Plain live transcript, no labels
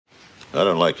I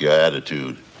don't like your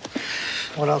attitude.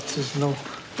 What else is new?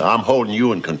 I'm holding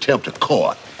you in contempt of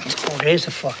court. Oh, there's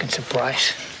a fucking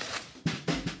surprise.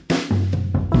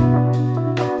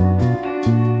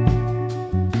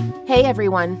 Hey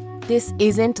everyone, this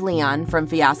isn't Leon from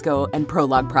Fiasco and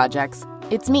Prologue Projects.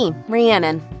 It's me,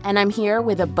 Rhiannon, and I'm here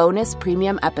with a bonus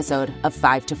premium episode of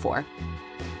 5 to 4.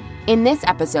 In this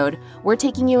episode, we're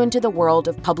taking you into the world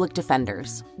of public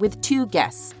defenders with two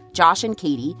guests, Josh and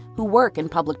Katie, who work in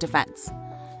public defense.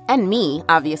 And me,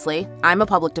 obviously, I'm a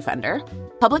public defender.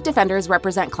 Public defenders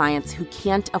represent clients who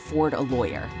can't afford a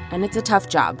lawyer, and it's a tough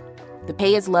job. The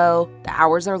pay is low, the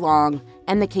hours are long,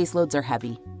 and the caseloads are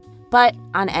heavy. But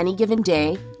on any given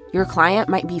day, your client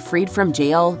might be freed from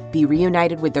jail, be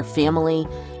reunited with their family,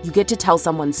 you get to tell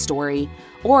someone's story,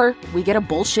 or we get a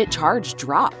bullshit charge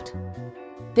dropped.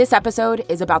 This episode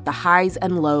is about the highs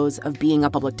and lows of being a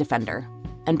public defender,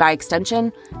 and by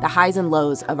extension, the highs and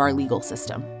lows of our legal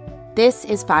system. This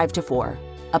is 5 to 4,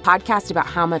 a podcast about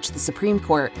how much the Supreme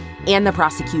Court and the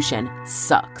prosecution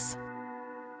sucks.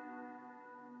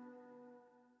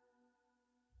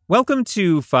 Welcome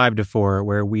to 5 to 4,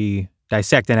 where we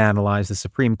dissect and analyze the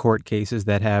Supreme Court cases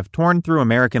that have torn through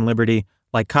American liberty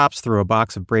like cops through a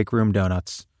box of break room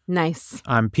donuts. Nice.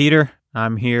 I'm Peter.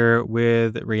 I'm here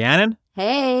with Rhiannon.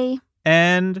 Hey.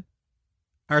 And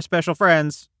our special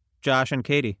friends, Josh and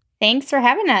Katie. Thanks for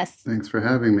having us. Thanks for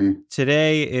having me.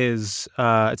 Today is,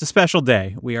 it's a special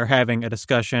day. We are having a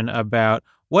discussion about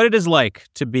what it is like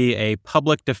to be a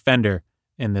public defender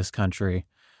in this country.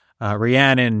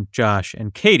 Rhiannon, Josh,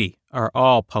 and Katie are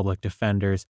all public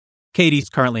defenders. Katie's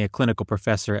currently a clinical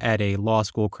professor at a law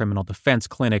school criminal defense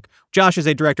clinic. Josh is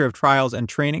a director of trials and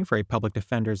training for a public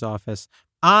defender's office.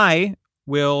 I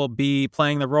will be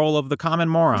playing the role of the common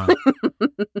moron.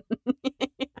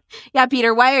 Yeah,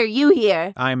 Peter, why are you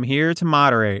here? I'm here to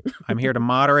moderate. I'm here to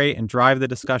moderate and drive the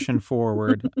discussion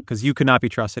forward because you could not be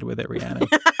trusted with it, Rhiannon.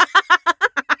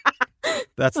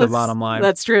 That's the bottom line.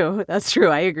 That's true. That's true.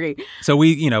 I agree. So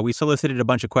we solicited a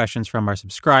bunch of questions from our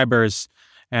subscribers,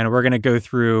 and we're going to go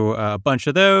through a bunch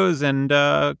of those and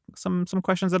some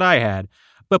questions that I had.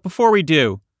 But before we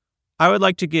do, I would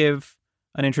like to give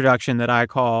an introduction that I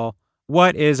call,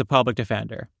 what is a public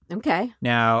defender? Okay.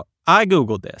 Now, I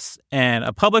Googled this, and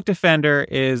a public defender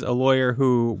is a lawyer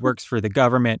who works for the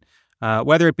government,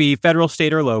 whether it be federal,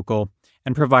 state, or local,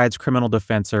 and provides criminal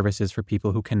defense services for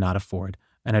people who cannot afford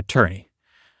an attorney.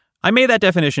 I made that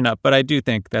definition up, but I do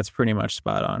think that's pretty much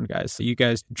spot on, guys. So you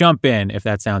guys jump in if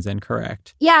that sounds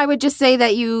incorrect. Yeah, I would just say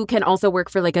that you can also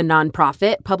work for like a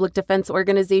nonprofit public defense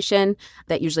organization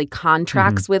that usually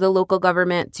contracts with a local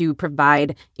government to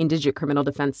provide indigent criminal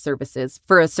defense services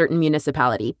for a certain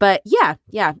municipality. But yeah,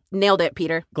 nailed it,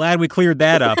 Peter. Glad we cleared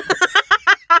that up.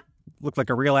 Looked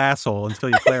like a real asshole until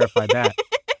you clarified that.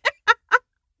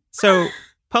 So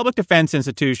public defense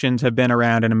institutions have been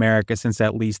around in America since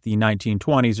at least the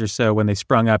 1920s or so when they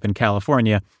sprung up in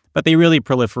California, but they really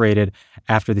proliferated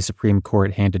after the Supreme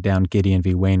Court handed down Gideon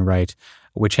v. Wainwright,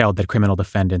 which held that criminal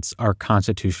defendants are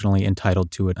constitutionally entitled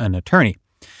to an attorney,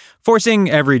 forcing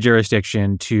every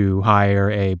jurisdiction to hire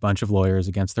a bunch of lawyers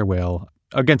against their will,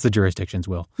 against the jurisdiction's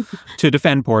will, to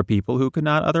defend poor people who could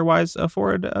not otherwise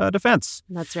afford a defense.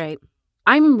 That's right.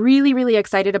 I'm really, really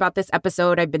excited about this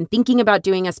episode. I've been thinking about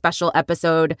doing a special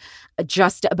episode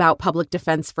just about public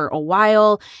defense for a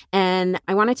while, and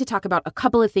I wanted to talk about a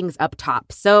couple of things up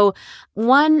top. So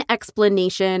one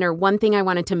explanation or one thing I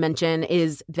wanted to mention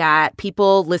is that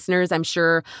listeners, I'm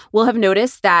sure, will have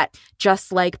noticed that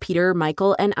just like Peter,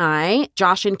 Michael, and I,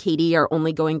 Josh and Katie are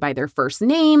only going by their first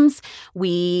names.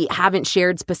 We haven't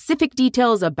shared specific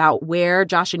details about where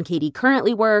Josh and Katie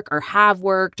currently work or have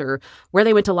worked or where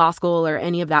they went to law school or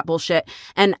any of that bullshit.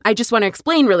 And I just want to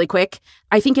explain really quick.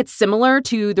 I think it's similar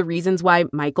to the reasons why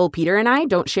Michael, Peter, and I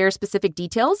don't share specific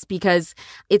details, because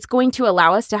it's going to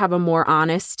allow us to have a more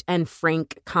honest and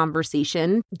frank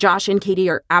conversation. Josh and Katie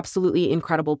are absolutely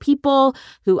incredible people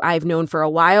who I've known for a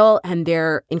while, and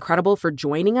they're incredible for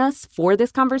joining us for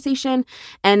this conversation.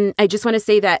 And I just want to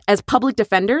say that as public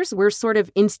defenders, we're sort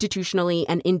of institutionally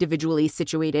and individually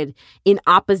situated in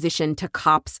opposition to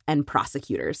cops and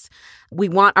prosecutors. We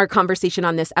want our conversation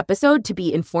on this episode to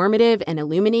be informative and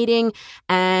illuminating,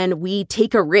 and we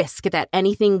take a risk that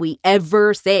anything we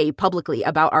ever say publicly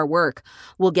about our work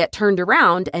will get turned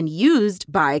around and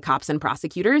used by cops and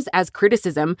prosecutors as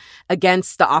criticism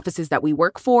against the offices that we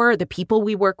work for, the people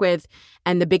we work with,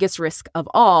 and the biggest risk of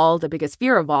all, the biggest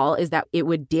fear of all, is that it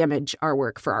would damage our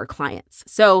work for our clients.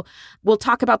 So we'll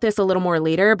talk about this a little more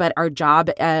later, but our job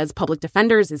as public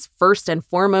defenders is first and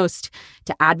foremost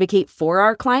to advocate for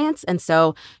our clients. And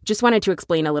so just want wanted to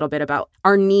explain a little bit about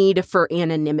our need for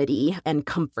anonymity and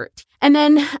comfort. And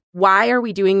then why are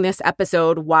we doing this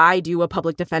episode? Why do a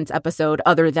public defense episode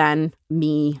other than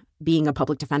me being a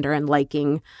public defender and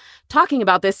liking talking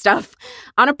about this stuff?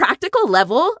 On a practical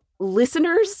level,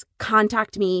 listeners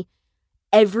contact me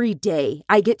every day.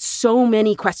 I get so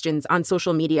many questions on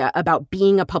social media about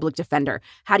being a public defender.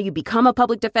 How do you become a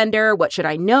public defender? What should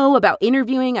I know about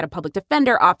interviewing at a public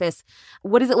defender office?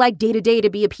 What is it like day to day to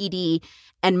be a PD?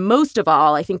 And most of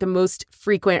all, I think the most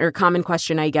frequent or common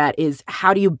question I get is,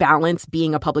 how do you balance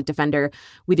being a public defender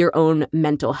with your own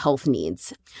mental health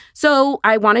needs? So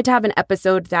I wanted to have an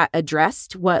episode that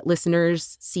addressed what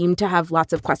listeners seem to have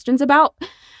lots of questions about.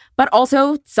 But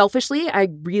also, selfishly, I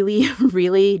really,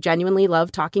 really genuinely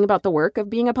love talking about the work of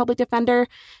being a public defender,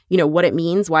 what it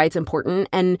means, why it's important.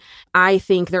 And I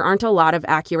think there aren't a lot of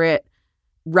accurate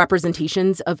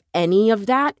representations of any of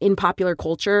that in popular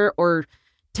culture, or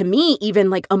to me, even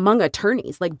like among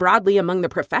attorneys, like broadly among the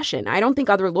profession. I don't think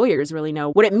other lawyers really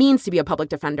know what it means to be a public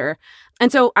defender.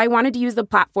 And so I wanted to use the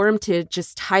platform to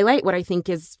just highlight what I think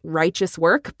is righteous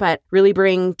work, but really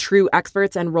bring true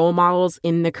experts and role models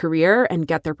in the career and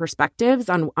get their perspectives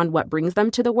on what brings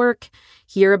them to the work,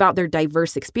 hear about their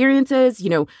diverse experiences,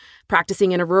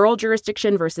 practicing in a rural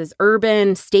jurisdiction versus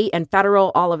urban, state and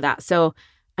federal, all of that. So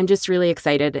I'm just really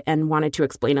excited and wanted to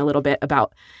explain a little bit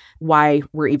about why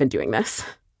we're even doing this.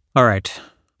 All right.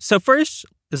 So first,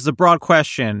 this is a broad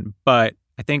question, but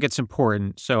I think it's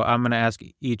important. So I'm going to ask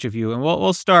each of you, and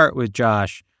we'll start with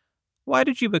Josh. Why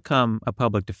did you become a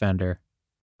public defender?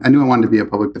 I knew I wanted to be a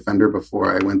public defender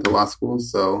before I went to law school,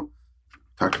 so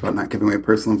talked about not giving away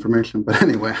personal information. But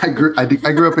anyway, I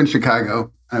grew up in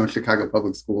Chicago. I went to Chicago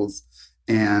public schools,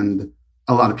 and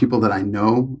a lot of people that I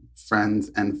know,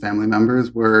 friends and family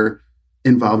members, were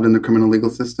involved in the criminal legal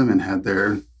system and had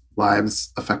their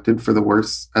lives affected for the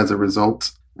worse as a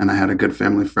result. And I had a good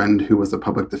family friend who was a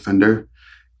public defender,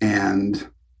 and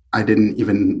I didn't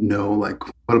even know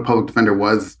what a public defender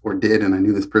was or did. And I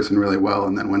knew this person really well.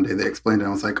 And then one day they explained it.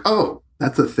 And I was like, oh,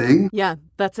 that's a thing? Yeah,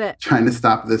 that's it. Trying to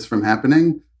stop this from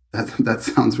happening. That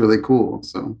sounds really cool.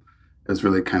 So it was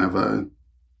really kind of a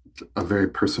very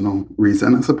personal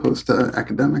reason as opposed to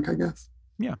academic, I guess.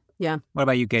 Yeah. What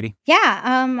about you, Katie?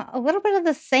 Yeah, a little bit of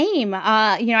the same.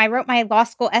 I wrote my law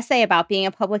school essay about being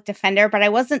a public defender, but I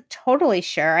wasn't totally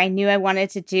sure. I knew I wanted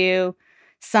to do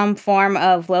some form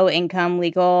of low-income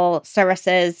legal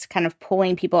services, kind of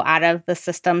pulling people out of the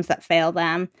systems that fail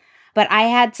them. But I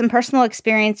had some personal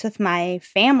experience with my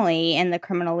family in the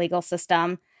criminal legal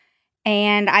system,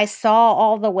 and I saw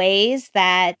all the ways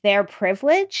that their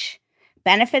privilege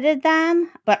benefited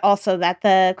them, but also that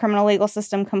the criminal legal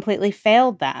system completely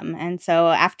failed them. And so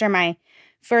after my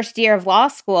first year of law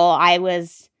school, I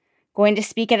was going to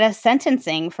speak at a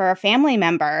sentencing for a family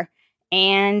member.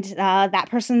 And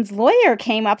that person's lawyer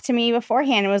came up to me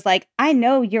beforehand and was like, I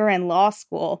know you're in law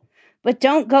school, but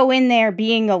don't go in there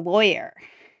being a lawyer.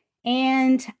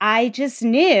 And I just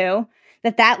knew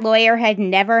that lawyer had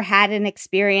never had an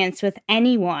experience with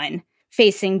anyone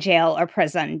facing jail or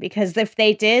prison, because if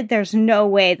they did, there's no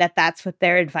way that that's what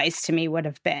their advice to me would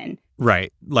have been.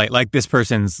 Right. Like this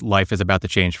person's life is about to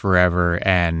change forever,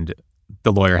 and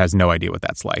the lawyer has no idea what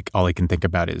that's like. All he can think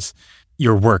about is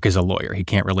your work as a lawyer. He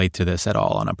can't relate to this at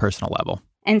all on a personal level.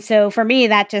 And so for me,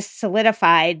 that just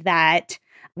solidified that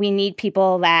we need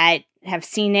people that have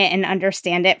seen it and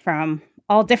understand it from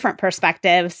all different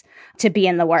perspectives to be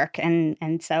in the work.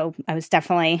 And so I was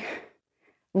definitely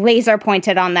laser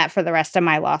pointed on that for the rest of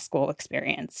my law school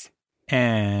experience.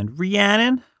 And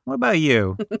Rhiannon, what about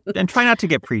you? And try not to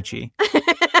get preachy.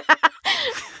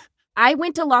 I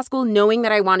went to law school knowing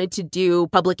that I wanted to do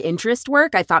public interest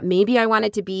work. I thought maybe I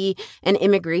wanted to be an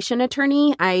immigration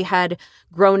attorney. I had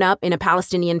grown up in a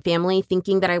Palestinian family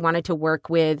thinking that I wanted to work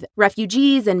with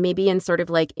refugees and maybe in sort of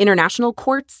like international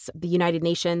courts, the United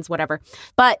Nations, whatever.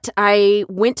 But I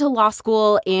went to law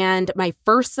school, and my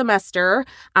first semester,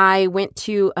 I went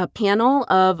to a panel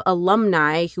of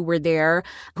alumni who were there,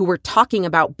 who were talking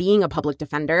about being a public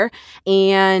defender.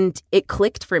 And it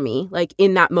clicked for me, like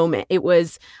in that moment. It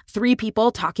was 3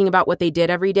 people talking about what they did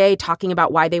every day, talking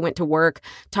about why they went to work,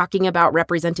 talking about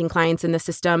representing clients in the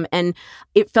system. And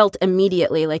it felt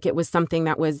immediately like it was something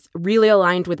that was really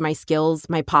aligned with my skills,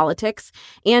 my politics.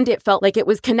 And it felt like it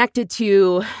was connected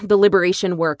to the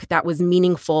liberation work that was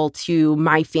meaningful to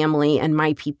my family and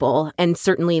my people, and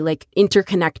certainly like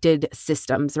interconnected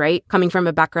systems, right? Coming from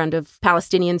a background of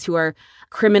Palestinians who are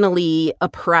criminally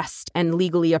oppressed and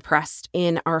legally oppressed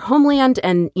in our homeland,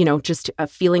 and, just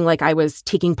feeling like I was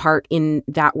taking part in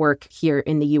that work here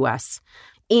in the U.S.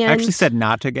 And I actually said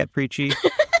not to get preachy.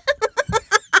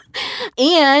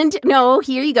 And no,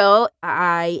 here you go.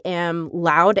 I am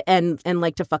loud and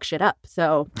like to fuck shit up.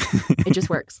 So it just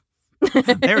works.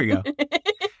 There we go.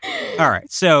 All right.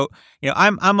 So,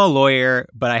 I'm a lawyer,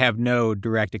 but I have no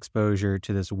direct exposure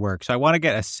to this work. So I want to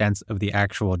get a sense of the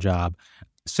actual job.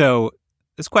 So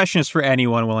this question is for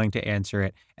anyone willing to answer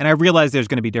it. And I realize there's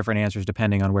going to be different answers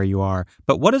depending on where you are.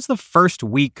 But what does the first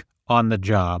week on the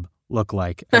job look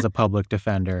like as a public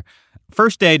defender?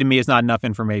 First day to me is not enough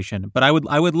information, but I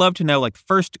would love to know like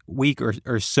first week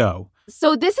or so.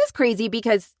 So this is crazy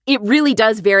because it really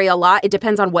does vary a lot. It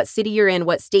depends on what city you're in,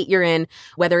 what state you're in,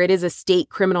 whether it is a state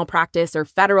criminal practice or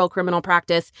federal criminal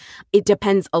practice. It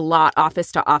depends a lot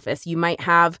office to office. You might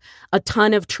have a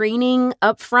ton of training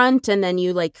up front and then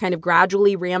you like kind of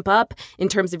gradually ramp up in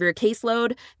terms of your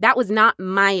caseload. That was not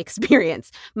my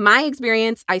experience. My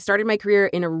experience, I started my career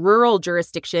in a rural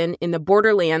jurisdiction in the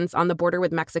borderlands on the border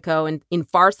with Mexico and in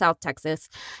far South Texas.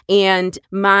 And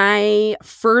my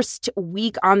first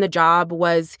week on the job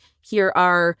was, here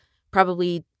are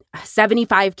probably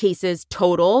 75 cases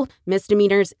total,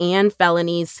 misdemeanors and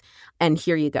felonies. And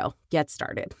here you go. Get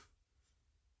started.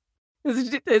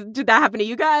 Did that happen to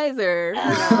you guys or no?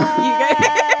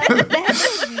 That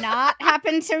did not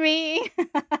happen to me.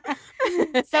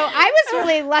 So I was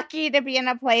really lucky to be in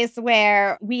a place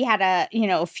where we had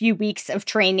a few weeks of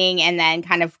training and then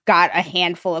kind of got a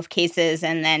handful of cases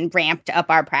and then ramped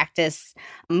up our practice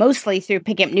mostly through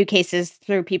picking up new cases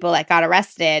through people that got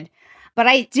arrested. But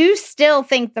I do still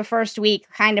think the first week,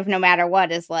 kind of no matter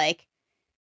what, is like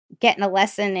getting a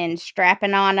lesson in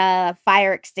strapping on a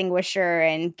fire extinguisher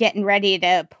and getting ready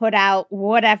to put out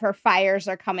whatever fires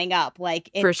are coming up. Like,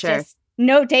 it's For sure. just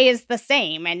no day is the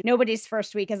same, and nobody's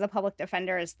first week as a public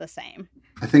defender is the same.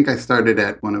 I think I started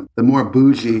at one of the more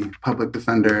bougie public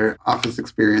defender office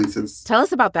experiences. Tell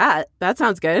us about that. That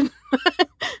sounds good.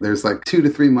 There's like 2 to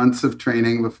 3 months of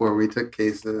training before we took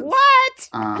cases. What?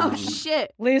 Oh,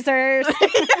 shit. Losers.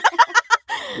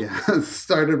 Yeah,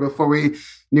 started before we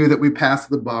knew that we passed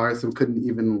the bar, so we couldn't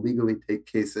even legally take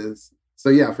cases. So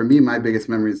yeah, for me, my biggest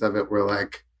memories of it were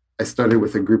like, I started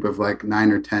with a group of like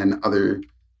 9 or 10 other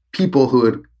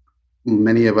people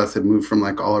many of us had moved from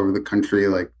like all over the country,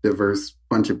 like diverse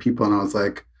bunch of people. And I was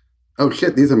like, oh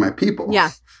shit, these are my people. Yeah.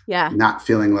 Yeah. Not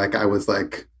feeling like I was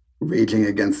like raging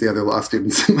against the other law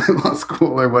students in my law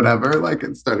school or whatever. Like,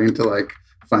 it's starting to like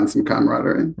find some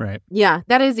camaraderie. Right. Yeah,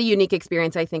 that is a unique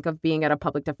experience, I think, of being at a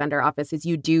public defender office is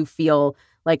you do feel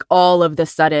like all of the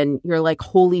sudden you're like,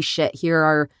 holy shit, here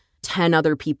are 10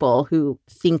 other people who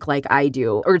think like I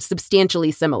do or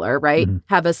substantially similar, right? Mm-hmm.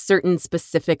 Have a certain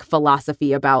specific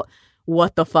philosophy about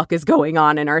what the fuck is going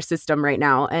on in our system right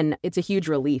now. And it's a huge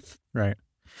relief. Right.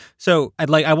 So I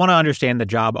want to understand the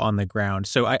job on the ground.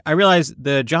 So I realize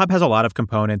the job has a lot of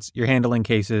components. You're handling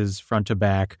cases front to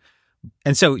back.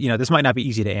 And so, this might not be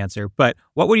easy to answer, but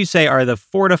what would you say are the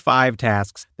 4 to 5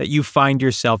 tasks that you find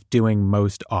yourself doing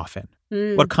most often?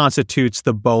 What constitutes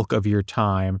the bulk of your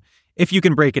time, if you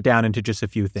can break it down into just a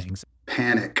few things?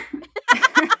 Panic.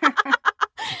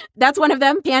 That's one of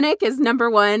them. Panic is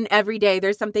number one. Every day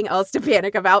there's something else to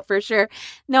panic about for sure.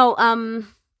 No,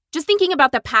 just thinking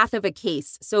about the path of a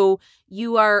case. So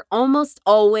you are almost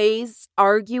always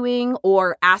arguing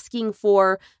or asking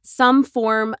for some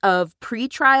form of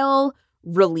pretrial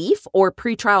relief or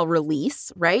pretrial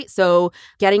release, right? So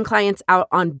getting clients out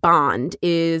on bond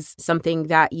is something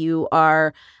that you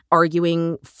are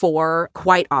arguing for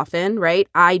quite often, right?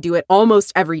 I do it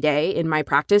almost every day in my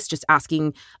practice, just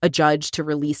asking a judge to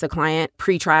release a client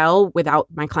pretrial without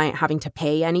my client having to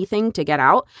pay anything to get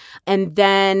out. And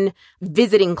then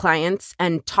visiting clients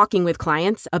and talking with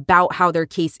clients about how their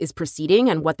case is proceeding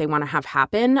and what they want to have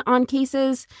happen on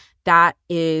cases. That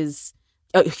is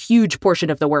a huge portion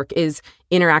of the work, is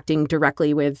interacting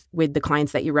directly with the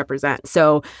clients that you represent.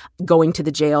 So going to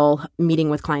the jail, meeting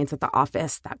with clients at the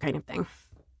office, that kind of thing.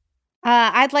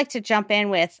 I'd like to jump in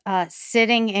with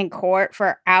sitting in court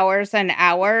for hours and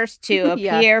hours to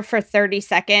appear for 30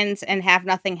 seconds and have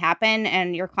nothing happen.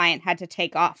 And your client had to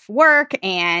take off work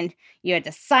and you had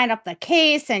to sign up the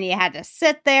case and you had to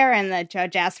sit there and the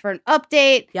judge asked for an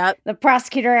update. Yep. The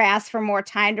prosecutor asked for more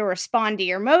time to respond to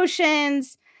your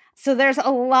motions. So there's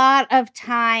a lot of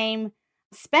time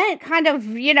spent kind of,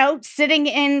 sitting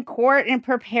in court and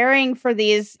preparing for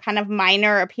these kind of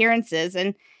minor appearances.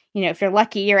 And if you're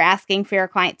lucky, you're asking for your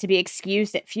client to be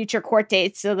excused at future court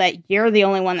dates so that you're the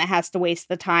only one that has to waste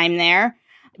the time there.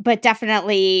 But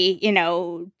definitely,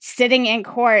 sitting in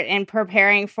court and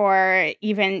preparing for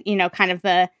even, kind of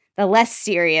the less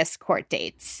serious court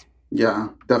dates. Yeah,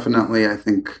 definitely. I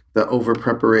think the over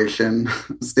preparation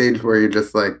stage where you're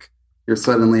just like, you're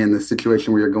suddenly in this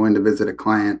situation where you're going to visit a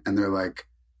client and they're like,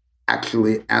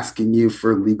 actually asking you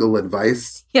for legal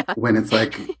advice. Yeah. When it's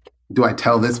like, do I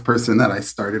tell this person that I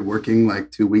started working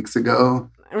like 2 weeks ago,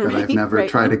 that I've never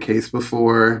tried a case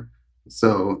before?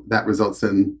 So that results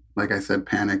in, like I said,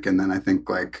 panic. And then I think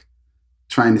like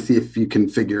trying to see if you can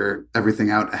figure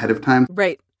everything out ahead of time.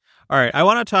 Right. All right. I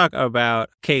want to talk about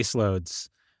caseloads.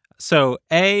 So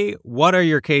A, what are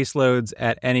your caseloads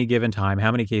at any given time?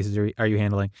 How many cases are you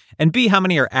handling? And B, how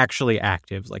many are actually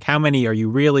active? Like how many are you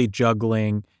really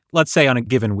juggling, let's say on a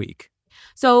given week?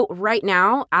 So right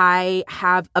now, I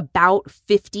have about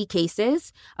 50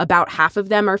 cases. About half of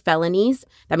them are felonies.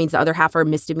 That means the other half are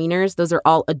misdemeanors. Those are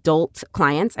all adult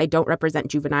clients. I don't represent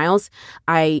juveniles.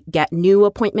 I get new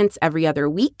appointments every other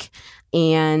week.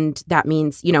 And that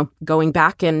means, going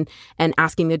back and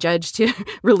asking the judge to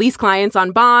release clients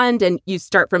on bond. And you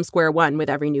start from square one with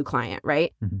every new client,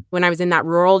 right? Mm-hmm. When I was in that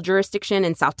rural jurisdiction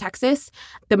in South Texas,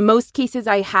 the most cases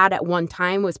I had at one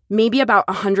time was maybe about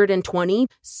 120.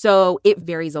 So it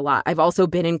varies a lot. I've also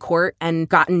been in court and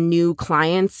gotten new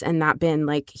clients, and that been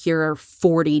like, here are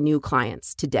 40 new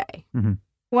clients today. Mm-hmm.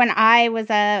 When I was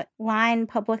a line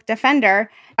public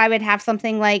defender, I would have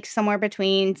something like somewhere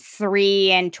between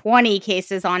 3 and 20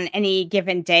 cases on any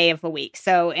given day of the week.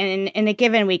 So in a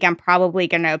given week, I'm probably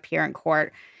going to appear in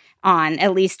court on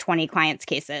at least 20 clients'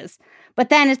 cases. But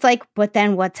then it's like, but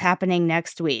then what's happening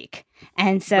next week?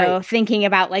 And so thinking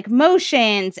about like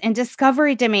motions and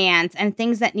discovery demands and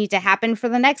things that need to happen for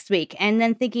the next week. And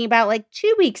then thinking about like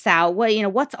 2 weeks out,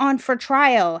 what's on for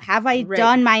trial? Have I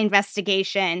done my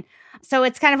investigation? So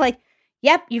it's kind of like,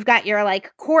 yep, you've got your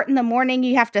like court in the morning.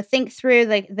 You have to think through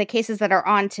the cases that are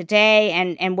on today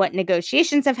and what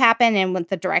negotiations have happened and what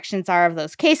the directions are of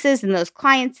those cases and those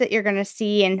clients that you're going to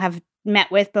see and have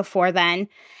met with before then.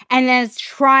 And then it's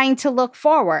trying to look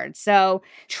forward. So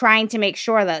trying to make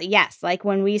sure that, yes, like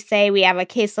when we say we have a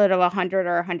caseload of 100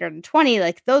 or 120,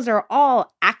 like those are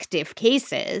all active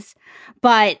cases,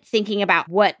 but thinking about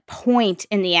what point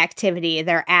in the activity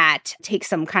they're at, take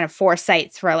some kind of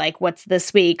foresight for like, what's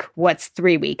this week, what's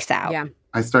 3 weeks out. Yeah.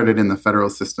 I started in the federal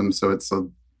system, so it's a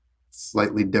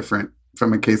slightly different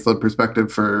from a caseload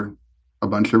perspective for a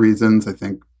bunch of reasons. I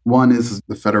think one is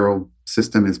the federal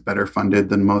system is better funded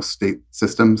than most state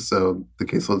systems, so the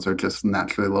caseloads are just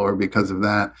naturally lower because of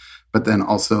that. But then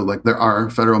also, like, there are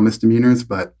federal misdemeanors,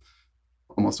 but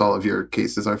almost all of your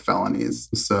cases are felonies.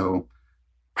 So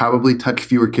probably touch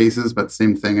fewer cases, but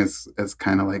same thing as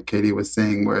kind of like Katie was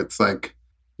saying, where it's like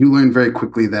you learn very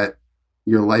quickly that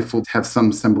your life will have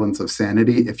some semblance of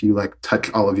sanity if you like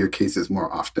touch all of your cases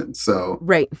more often. So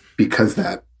because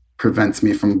that prevents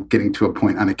me from getting to a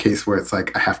point on a case where it's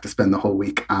like I have to spend the whole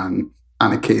week on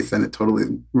a case and it totally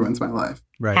ruins my life.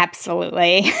 Right.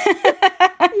 Absolutely.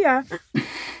 Yeah.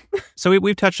 So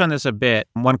we've touched on this a bit.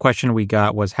 One question we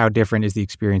got was how different is the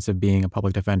experience of being a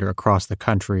public defender across the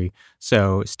country?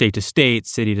 So state to state,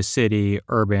 city to city,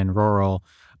 urban, rural.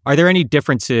 Are there any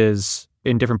differences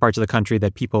in different parts of the country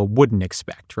that people wouldn't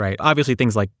expect, right? Obviously,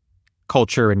 things like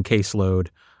culture and caseload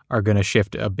are going to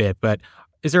shift a bit, but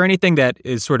is there anything that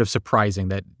is sort of surprising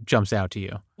that jumps out to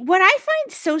you? What I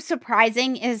find so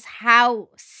surprising is how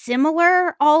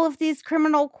similar all of these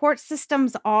criminal court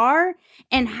systems are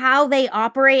and how they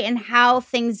operate and how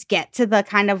things get to the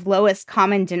kind of lowest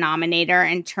common denominator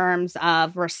in terms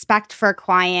of respect for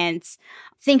clients,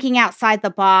 thinking outside the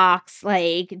box,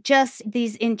 like just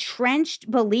these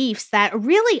entrenched beliefs that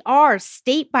really are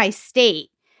state by state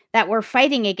that we're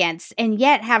fighting against and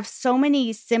yet have so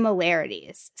many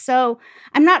similarities. So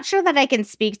I'm not sure that I can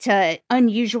speak to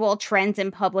unusual trends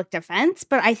in public defense,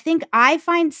 but I think I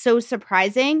find so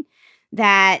surprising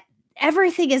that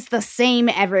everything is the same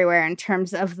everywhere in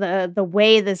terms of the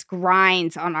way this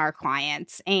grinds on our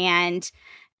clients. And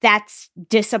that's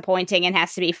disappointing and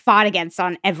has to be fought against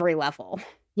on every level.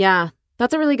 Yeah,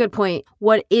 that's a really good point.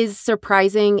 What is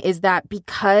surprising is that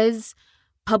because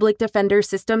public defender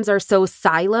systems are so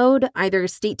siloed, either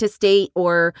state to state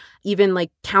or even like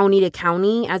county to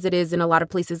county, as it is in a lot of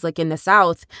places like in the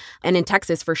South and in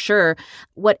Texas for sure,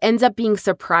 what ends up being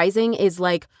surprising is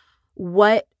like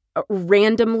what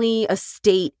randomly a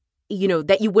state,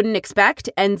 that you wouldn't expect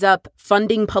ends up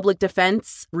funding public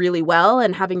defense really well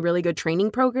and having really good training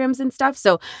programs and stuff.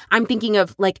 So I'm thinking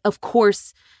of like, of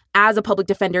course, as a public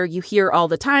defender, you hear all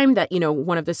the time that,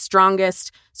 one of the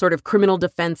strongest sort of criminal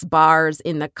defense bars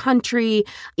in the country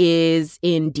is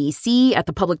in DC at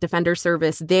the Public Defender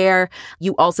Service there.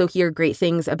 You also hear great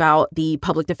things about the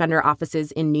public defender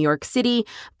offices in New York City.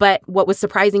 But what was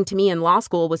surprising to me in law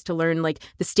school was to learn like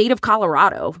the state of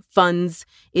Colorado funds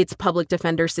its public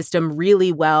defender system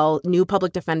really well. New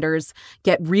public defenders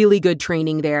get really good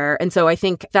training there. And so I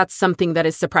think that's something that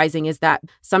is surprising, is that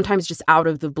sometimes just out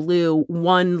of the blue,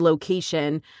 one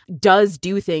location does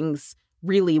do things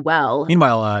really well.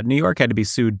 Meanwhile, New York had to be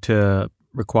sued to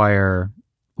require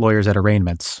lawyers at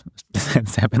arraignments.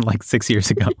 That's happened like 6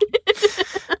 years ago.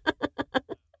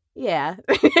 Yeah.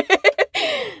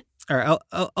 All right.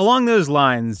 Along those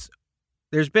lines,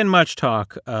 there's been much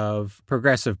talk of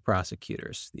progressive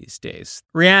prosecutors these days.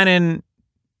 Rhiannon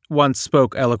once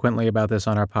spoke eloquently about this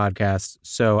on our podcast,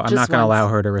 so I'm not going to allow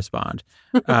her to respond.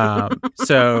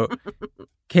 So,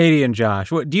 Katie and Josh,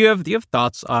 do you have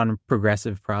thoughts on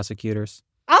progressive prosecutors?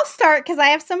 I'll start because I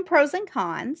have some pros and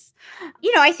cons.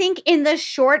 I think in the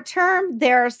short term,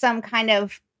 there are some kind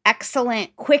of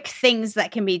excellent, quick things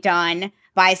that can be done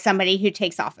by somebody who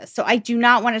takes office. So I do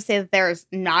not want to say that there's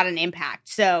not an impact.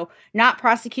 So not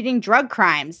prosecuting drug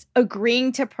crimes,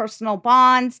 agreeing to personal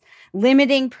bonds,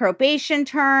 limiting probation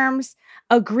terms,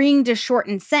 agreeing to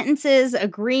shorten sentences,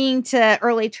 agreeing to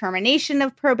early termination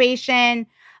of probation,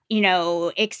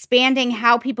 expanding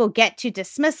how people get to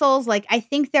dismissals. Like, I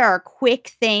think there are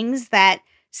quick things that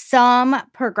some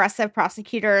progressive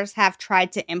prosecutors have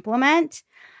tried to implement.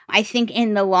 I think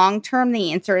in the long term,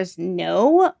 the answer is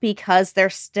no, because they're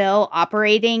still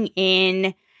operating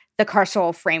in the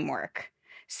carceral framework.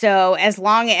 So as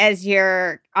long as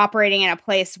you're operating in a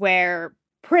place where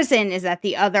prison is at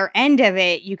the other end of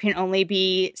it, you can only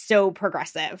be so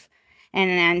progressive.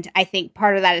 And I think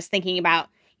part of that is thinking about,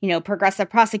 progressive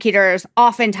prosecutors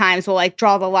oftentimes will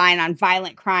draw the line on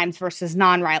violent crimes versus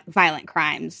non-violent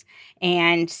crimes.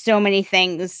 And so many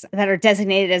things that are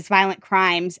designated as violent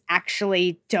crimes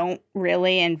actually don't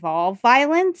really involve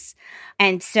violence.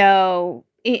 And so,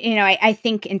 I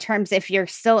think in terms, if you're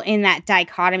still in that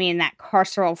dichotomy, in that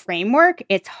carceral framework,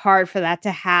 it's hard for that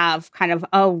to have kind of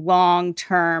a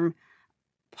long-term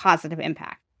positive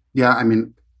impact. Yeah, I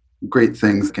mean, great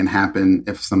things can happen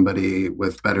if somebody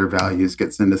with better values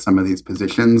gets into some of these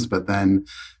positions, but then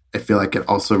I feel like it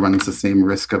also runs the same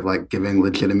risk of giving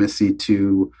legitimacy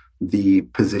to the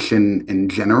position in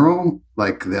general,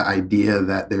 like the idea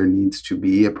that there needs to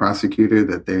be a prosecutor,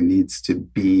 that there needs to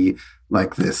be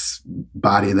this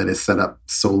body that is set up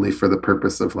solely for the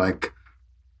purpose of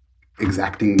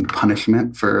exacting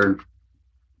punishment for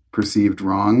perceived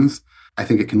wrongs. I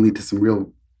think it can lead to some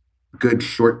real good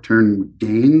short-term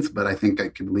gains, but I think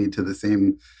it could lead to the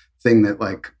same thing that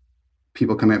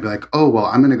people come in and be like, oh, well,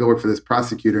 I'm going to go work for this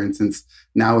prosecutor. And since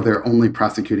now they're only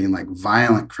prosecuting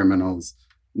violent criminals,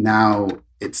 now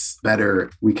it's better.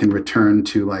 We can return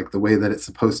to the way that it's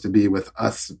supposed to be, with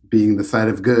us being the side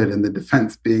of good and the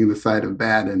defense being the side of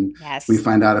bad. And yes, we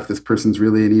find out if this person's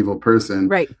really an evil person,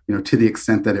 right? To the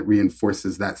extent that it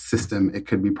reinforces that system, it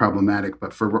could be problematic.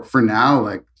 But for now,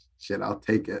 shit, I'll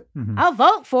take it. Mm-hmm. I'll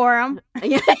vote for him.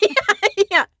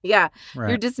 Yeah. Right.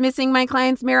 You're dismissing my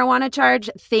client's marijuana charge.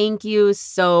 Thank you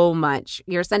so much.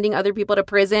 You're sending other people to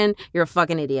prison. You're a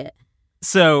fucking idiot.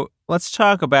 So let's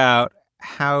talk about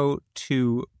how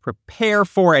to prepare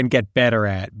for and get better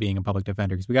at being a public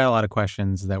defender, because we got a lot of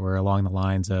questions that were along the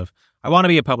lines of, I want to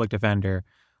be a public defender.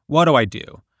 What do I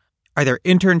do? Are there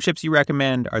internships you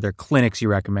recommend? Are there clinics you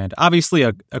recommend? Obviously,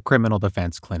 a criminal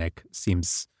defense clinic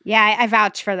seems... Yeah, I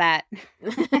vouch for that.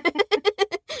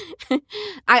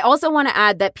 I also want to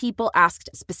add that people asked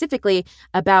specifically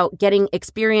about getting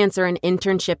experience or an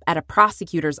internship at a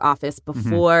prosecutor's office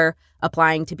before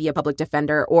applying to be a public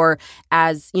defender, or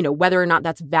as, whether or not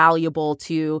that's valuable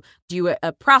to do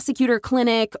a prosecutor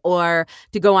clinic or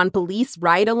to go on police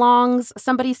ride-alongs.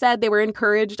 Somebody said they were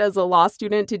encouraged as a law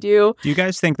student to do. Do you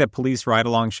guys think that police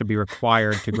ride-alongs should be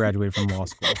required to graduate from law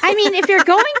school? I mean, if you're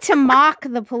going to mock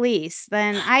the police,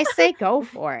 then I say go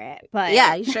for it. But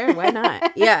yeah, sure, why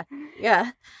not? Yeah.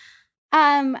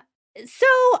 So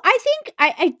I think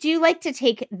I do like to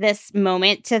take this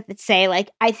moment to say,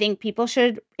 I think people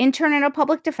should intern in a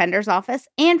public defender's office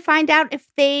and find out if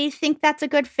they think that's a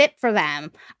good fit for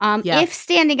them. If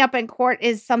standing up in court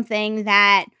is something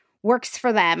that works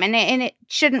for them, and it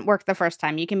shouldn't work the first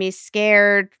time. You can be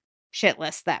scared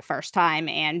shitless that first time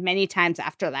and many times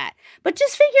after that. But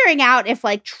just figuring out if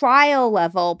trial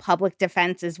level public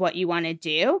defense is what you want to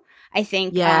do. I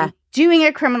think doing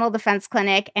a criminal defense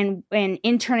clinic and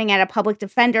interning at a public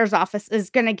defender's office is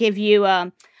going to give you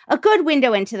a a good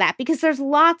window into that because there's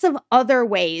lots of other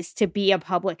ways to be a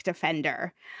public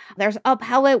defender. There's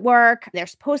appellate work,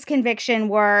 there's post-conviction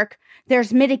work,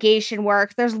 there's mitigation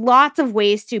work. There's lots of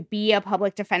ways to be a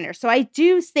public defender. So I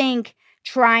do think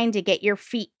trying to get your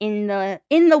feet in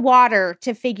the water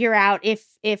to figure out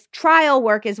if trial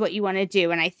work is what you want to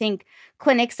do. And I think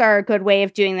clinics are a good way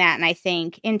of doing that. And I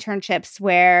think internships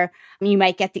where you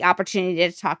might get the opportunity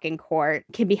to talk in court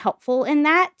can be helpful in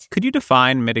that. Could you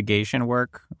define mitigation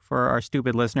work for our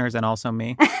stupid listeners and also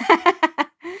me?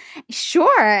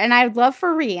 Sure. And I'd love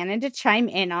for Rhiannon to chime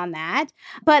in on that.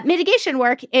 But mitigation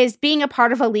work is being a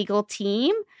part of a legal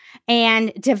team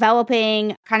and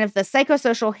developing kind of the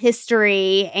psychosocial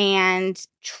history and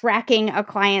tracking a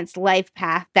client's life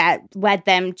path that led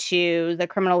them to the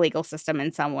criminal legal system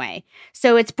in some way.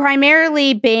 So it's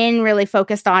primarily been really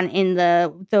focused on in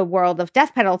the world of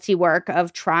death penalty work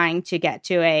of trying to get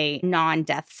to a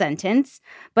non-death sentence.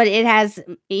 But it has,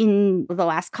 in the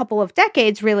last couple of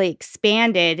decades, really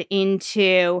expanded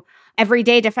into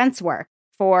everyday defense work.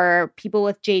 For people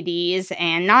with JDs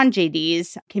and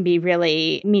non-JDs can be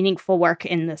really meaningful work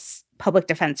in this public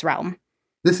defense realm.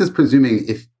 This is presuming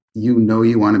if you know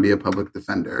you want to be a public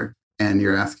defender and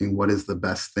you're asking what is the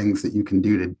best things that you can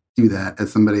do to do that.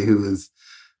 As somebody who has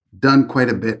done quite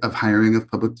a bit of hiring of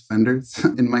public defenders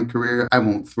in my career, I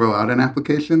won't throw out an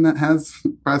application that has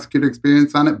prosecutor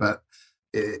experience on it, but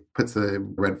it puts a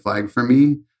red flag for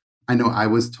me. I know I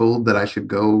was told that I should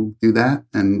go do that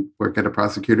and work at a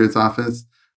prosecutor's office,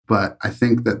 but I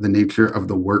think that the nature of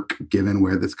the work, given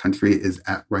where this country is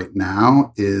at right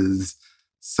now, is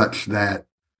such that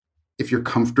if you're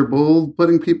comfortable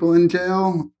putting people in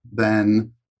jail,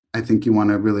 then I think you want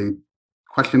to really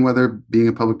question whether being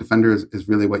a public defender is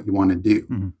really what you want to do.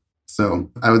 Mm-hmm. So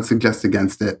I would suggest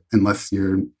against it unless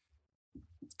you're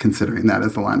considering that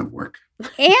as a line of work.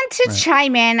 And to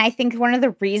chime in, I think one of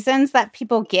the reasons that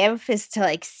people give is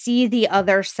to see the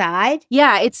other side.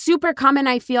 Yeah, it's super common,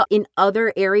 I feel, in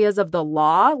other areas of the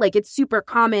law. It's super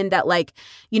common that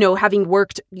having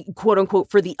worked, quote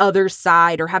unquote, for the other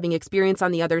side or having experience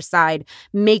on the other side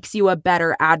makes you a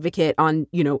better advocate on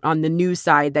the new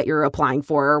side that you're applying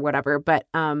for or whatever. But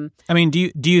do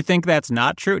you think that's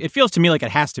not true? It feels to me like it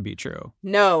has to be true.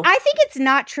 No. I think it's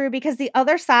not true because the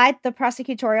other side, the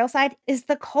prosecutorial side, is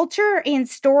the culture and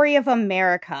story of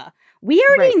America. We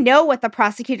already know what the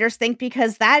prosecutors think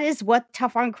because that is what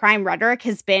tough on crime rhetoric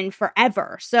has been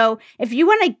forever. So if you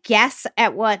want to guess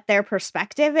at what their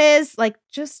perspective is,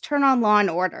 just turn on Law and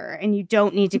Order and you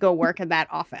don't need to go work in that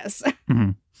office. Mm-hmm.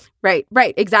 Right,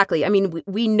 exactly. I mean,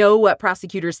 we know what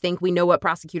prosecutors think. We know what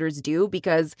prosecutors do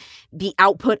because the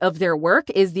output of their work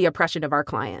is the oppression of our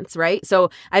clients, right? So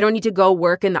I don't need to go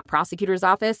work in the prosecutor's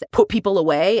office, put people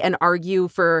away and argue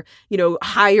for,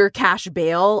 higher cash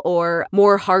bail or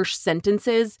more harsh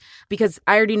sentences because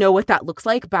I already know what that looks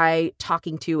like by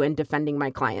talking to and defending my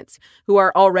clients who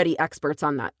are already experts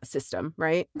on that system,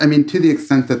 right? I mean, to the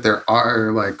extent that there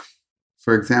are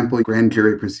for example, grand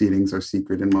jury proceedings are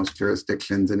secret in most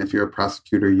jurisdictions. And if you're a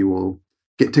prosecutor, you will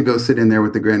get to go sit in there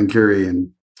with the grand jury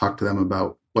and talk to them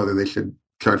about whether they should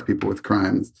charge people with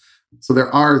crimes. So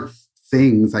there are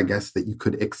things, I guess, that you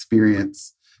could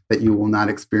experience that you will not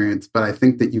experience. But I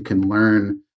think that you can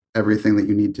learn everything that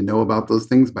you need to know about those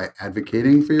things by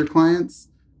advocating for your clients.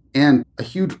 And a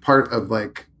huge part of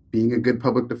being a good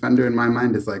public defender in my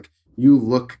mind is you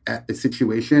look at a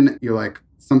situation, you're like,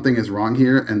 something is wrong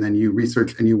here. And then you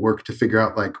research and you work to figure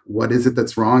out what is it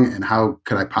that's wrong and how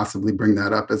could I possibly bring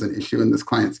that up as an issue in this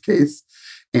client's case?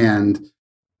 And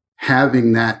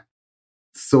having that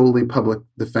solely public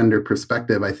defender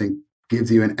perspective, I think gives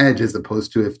you an edge as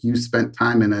opposed to if you spent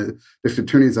time in a district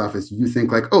attorney's office, you think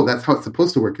oh, that's how it's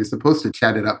supposed to work. You're supposed to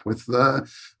chat it up with the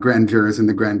grand jurors in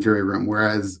the grand jury room.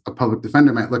 Whereas a public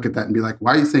defender might look at that and be like,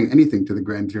 why are you saying anything to the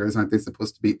grand jurors? Aren't they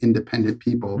supposed to be independent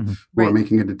people who are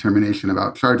making a determination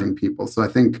about charging people? So I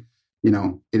think,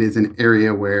 it is an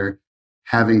area where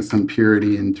having some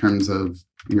purity in terms of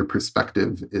your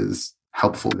perspective is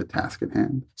helpful to the task at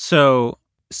hand. So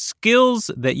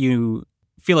skills that you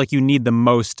feel like you need the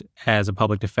most as a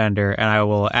public defender, and I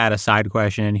will add a side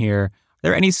question in here. Are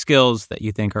there any skills that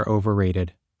you think are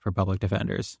overrated for public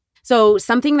defenders? So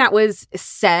something that was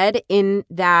said in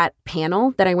that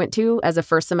panel that I went to as a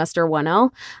first semester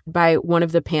 1L by one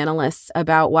of the panelists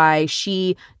about why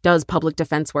she does public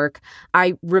defense work,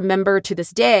 I remember to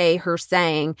this day her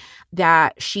saying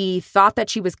that she thought that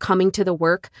she was coming to the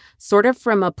work sort of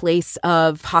from a place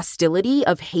of hostility,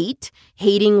 of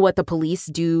hating what the police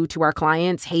do to our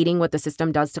clients, hating what the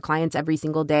system does to clients every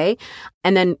single day.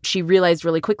 And then she realized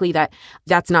really quickly that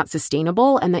that's not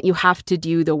sustainable and that you have to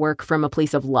do the work from a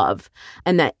place of love. love,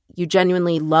 and that you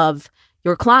genuinely love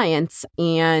your clients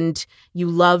and you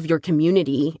love your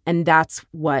community, and that's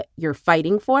what you're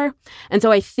fighting for. And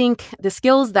so I think the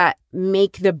skills that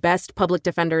make the best public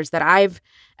defenders that I've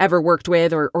ever worked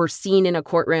with or seen in a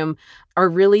courtroom are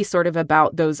really sort of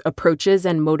about those approaches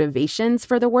and motivations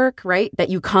for the work, right? That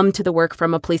you come to the work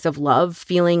from a place of love,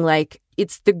 feeling like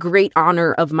it's the great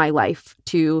honor of my life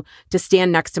to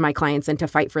stand next to my clients and to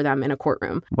fight for them in a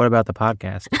courtroom. What about the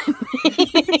podcast?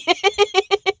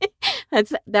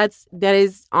 That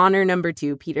is honor number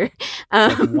 2, Peter.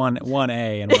 Like one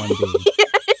A and one B.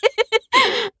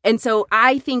 And so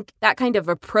I think that kind of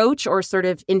approach or sort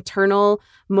of internal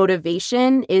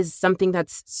motivation is something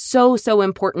that's so, so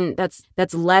important.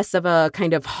 That's less of a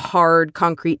kind of hard,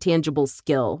 concrete, tangible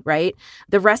skill, right?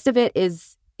 The rest of it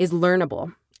is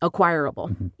learnable, acquirable.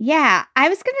 Mm-hmm. Yeah, I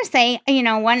was going to say,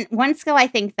 one skill I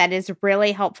think that is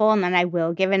really helpful, and then I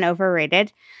will give an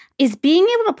overrated, is being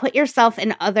able to put yourself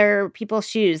in other people's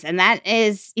shoes. And that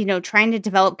is, trying to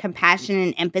develop compassion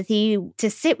and empathy to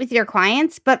sit with your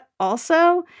clients, but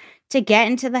also to get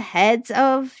into the heads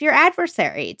of your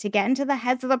adversary, to get into the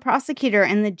heads of the prosecutor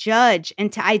and the judge,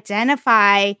 and to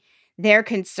identify their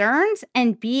concerns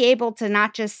and be able to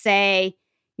not just say,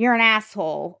 you're an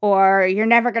asshole or you're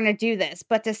never going to do this,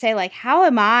 but to say, like, how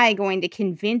am I going to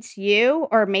convince you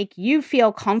or make you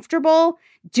feel comfortable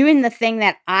doing the thing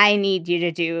that I need you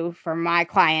to do for my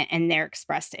client and their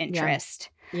expressed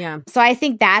interest? Yeah. So I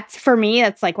think that's, for me,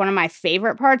 that's like one of my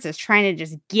favorite parts, is trying to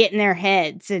just get in their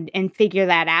heads and figure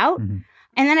that out. Mm-hmm.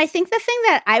 And then I think the thing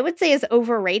that I would say is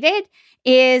overrated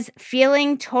is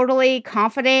feeling totally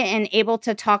confident and able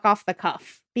to talk off the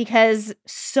cuff, because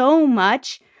so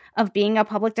much of being a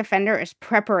public defender is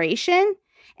preparation.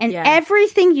 And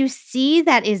everything you see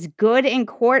that is good in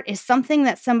court is something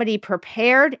that somebody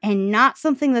prepared and not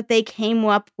something that they came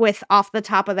up with off the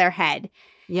top of their head.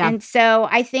 Yeah. And so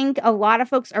I think a lot of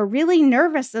folks are really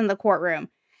nervous in the courtroom.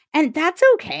 And that's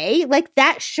okay. Like,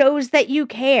 that shows that you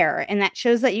care, and that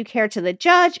shows that you care to the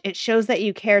judge. It shows that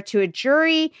you care to a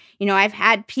jury. I've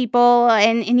had people,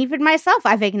 and even myself,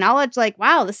 I've acknowledged, like,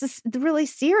 wow, this is really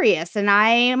serious, and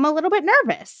I am a little bit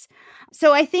nervous.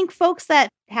 So I think folks that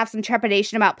have some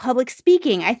trepidation about public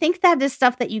speaking, I think that is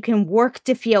stuff that you can work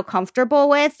to feel comfortable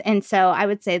with. And so I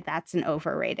would say that's an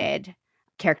overrated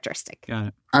characteristic. Got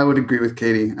it. I would agree with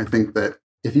Katie. I think that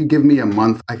if you give me a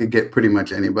month, I could get pretty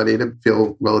much anybody to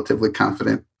feel relatively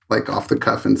confident, like off the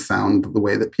cuff, and sound the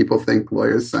way that people think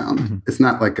lawyers sound. Mm-hmm. It's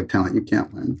not like a talent you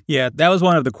can't learn. Yeah, that was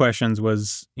one of the questions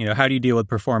was, how do you deal with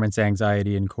performance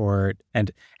anxiety in court?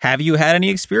 And have you had any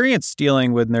experience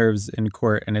dealing with nerves in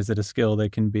court? And is it a skill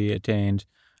that can be attained?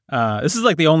 This is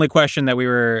like the only question that we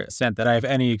were sent that I have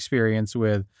any experience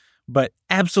with, but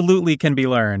absolutely can be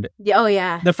learned. Oh,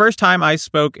 yeah. The first time I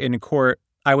spoke in court,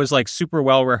 I was like super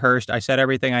well rehearsed. I said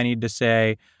everything I needed to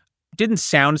say. Didn't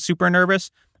sound super nervous,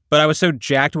 but I was so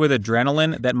jacked with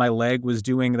adrenaline that my leg was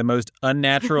doing the most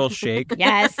unnatural shake.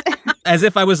 Yes. As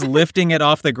if I was lifting it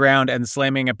off the ground and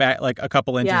slamming it back like a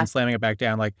couple inches and slamming it back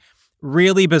down. Like,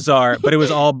 really bizarre, but it was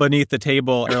all beneath the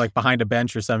table or like behind a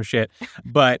bench or some shit.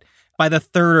 But by the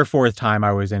third or fourth time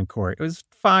I was in court, it was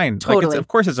fine. Totally. Of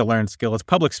course, it's a learned skill. It's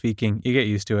public speaking. You get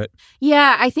used to it.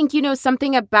 Yeah, I think,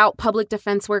 something about public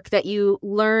defense work that you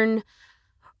learn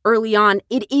early on.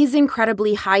 It is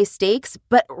incredibly high stakes,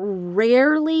 but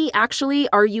rarely actually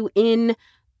are you in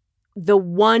the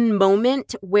one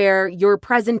moment where your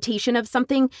presentation of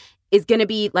something is going to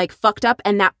be like fucked up,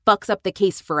 and that fucks up the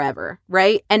case forever,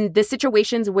 right? And the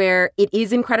situations where it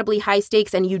is incredibly high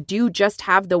stakes and you do just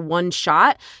have the one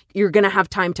shot, you're going to have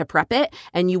time to prep it,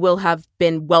 and you will have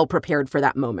been well prepared for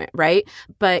that moment, right?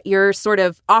 But your sort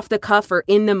of off the cuff or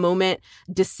in the moment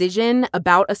decision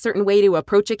about a certain way to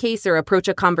approach a case or approach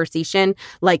a conversation,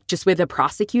 like just with a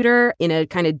prosecutor in a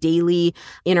kind of daily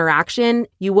interaction,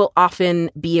 you will often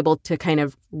be able to kind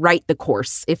of right the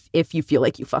course if you feel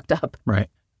like you fucked up. Right.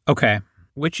 Okay.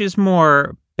 Which is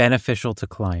more beneficial to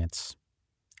clients?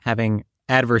 Having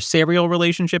adversarial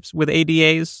relationships with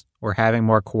ADAs or having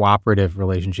more cooperative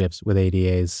relationships with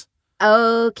ADAs?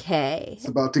 Okay. It's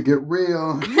about to get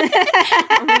real.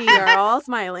 We are all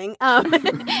smiling.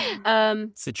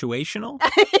 Situational?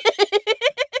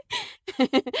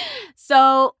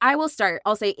 So I will start.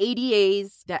 I'll say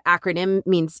ADAs, the acronym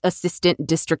means Assistant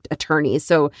District Attorneys.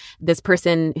 So this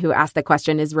person who asked the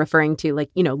question is referring to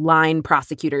line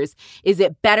prosecutors. Is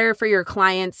it better for your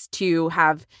clients to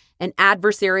have an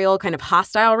adversarial kind of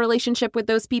hostile relationship with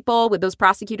those people, with those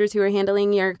prosecutors who are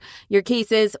handling your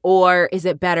cases? Or is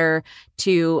it better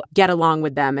to get along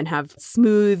with them and have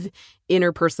smooth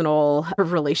interpersonal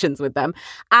relations with them.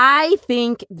 I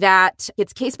think that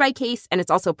it's case by case and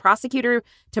it's also prosecutor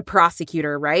to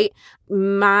prosecutor, right?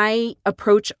 My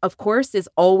approach, of course, is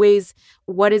always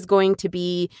what is going to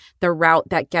be the route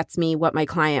that gets me what my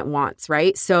client wants,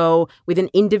 right? So with an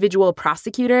individual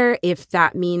prosecutor, if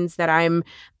that means that I'm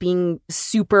being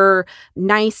super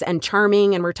nice and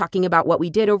charming and we're talking about what we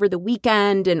did over the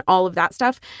weekend and all of that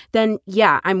stuff, then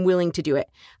yeah, I'm willing to do it.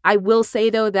 I will say,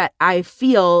 though, that I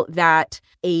feel that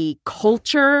a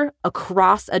culture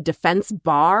across a defense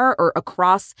bar or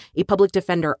across a public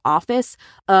defender office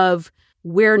of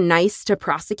we're nice to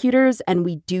prosecutors and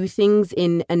we do things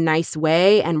in a nice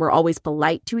way and we're always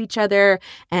polite to each other.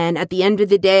 And at the end of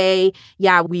the day,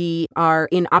 yeah, we are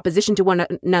in opposition to one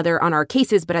another on our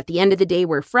cases, but at the end of the day,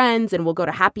 we're friends and we'll go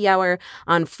to happy hour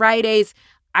on Fridays.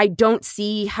 I don't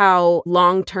see how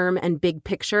long-term and big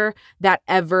picture that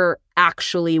ever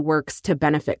actually works to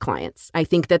benefit clients. I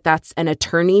think that that's an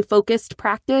attorney-focused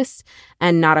practice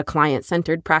and not a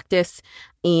client-centered practice.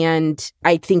 And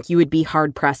I think you would be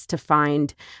hard-pressed to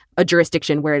find a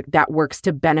jurisdiction where that works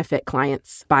to benefit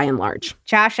clients by and large.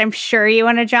 Josh, I'm sure you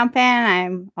want to jump in.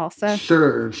 I'm also...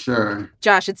 Sure.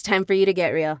 Josh, it's time for you to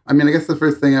get real. I mean, I guess the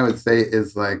first thing I would say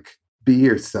is like, be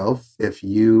yourself. If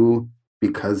you,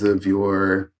 because of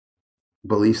your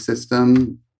belief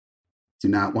system, do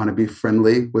not want to be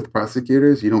friendly with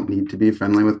prosecutors, you don't need to be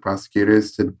friendly with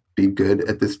prosecutors to be good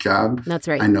at this job. That's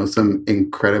right. I know some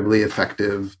incredibly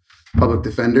effective public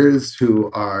defenders who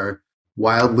are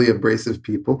wildly abrasive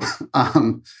people,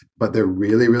 but they're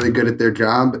really, really good at their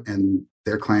job and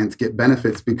their clients get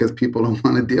benefits because people don't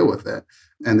want to deal with it.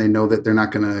 And they know that they're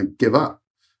not going to give up.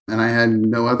 And I had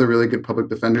no other really good public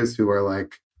defenders who are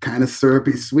like kind of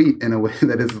syrupy sweet in a way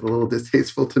that is a little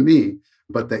distasteful to me,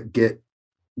 but that get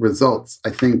results. I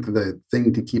think the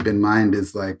thing to keep in mind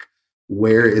is like,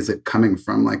 where is it coming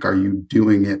from? Like, are you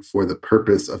doing it for the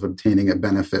purpose of obtaining a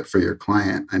benefit for your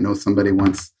client? I know somebody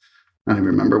once, I don't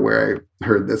even remember where I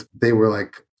heard this. They were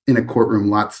like in a courtroom,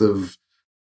 lots of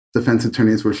defense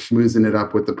attorneys were schmoozing it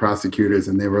up with the prosecutors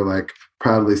and they were like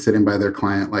proudly sitting by their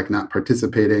client, like not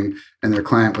participating. And their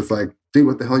client was like, dude,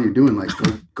 what the hell are you doing? Like,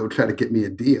 go try to get me a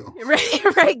deal.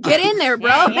 Right. Get in there,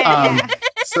 bro.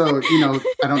 So,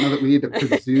 I don't know that we need to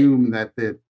presume that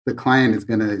the client is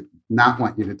going to not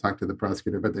want you to talk to the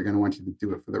prosecutor, but they're going to want you to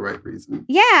do it for the right reason.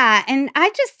 Yeah. And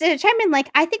I just chime in, like,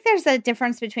 I think there's a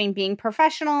difference between being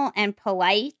professional and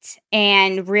polite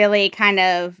and really kind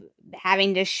of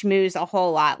having to schmooze a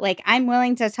whole lot. Like, I'm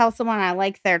willing to tell someone I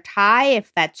like their tie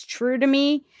if that's true to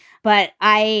me. But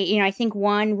I think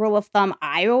one rule of thumb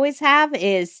I always have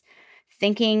is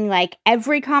thinking like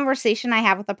every conversation I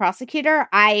have with a prosecutor,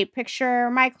 I picture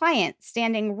my client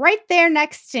standing right there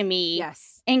next to me. Yes.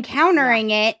 Encountering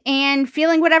it and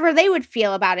feeling whatever they would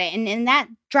feel about it. And that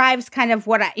drives kind of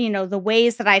what the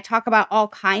ways that I talk about all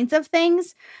kinds of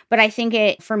things. But I think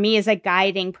it, for me, is a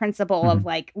guiding principle of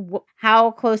like,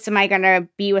 how close am I going to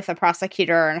be with a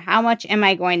prosecutor and how much am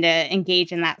I going to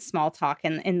engage in that small talk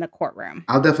in the courtroom?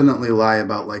 I'll definitely lie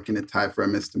about liking a tie for a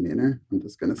misdemeanor. I'm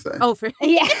just going to say. Oh,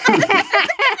 yeah.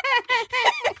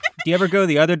 Do you ever go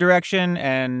the other direction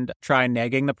and try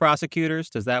negging the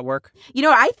prosecutors? Does that work?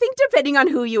 I think depending on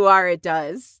who you are, it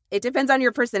does. It depends on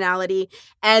your personality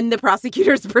and the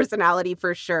prosecutor's personality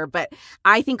for sure. But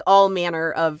I think all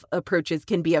manner of approaches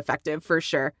can be effective for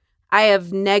sure. I have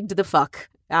negged the fuck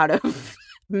out of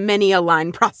many a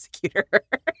line prosecutor.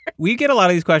 We get a lot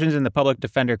of these questions in the public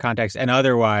defender context and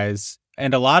otherwise.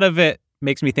 And a lot of it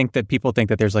makes me think that people think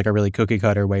that there's like a really cookie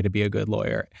cutter way to be a good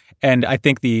lawyer. And I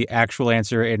think the actual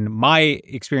answer in my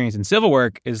experience in civil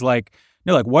work is like,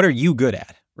 no, like, what are you good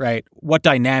at, right? What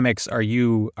dynamics are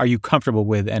you comfortable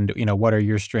with? And, what are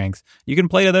your strengths? You can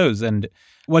play to those. And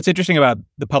what's interesting about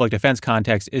the public defense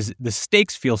context is the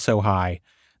stakes feel so high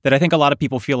that I think a lot of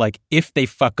people feel like if they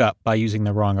fuck up by using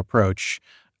the wrong approach,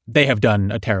 they have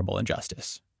done a terrible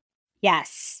injustice.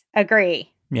 Yes,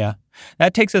 agree. Yeah.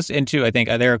 That takes us into, I think,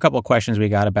 there are a couple of questions we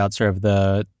got about sort of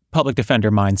the public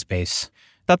defender mind space.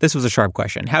 I thought this was a sharp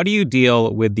question. How do you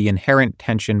deal with the inherent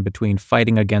tension between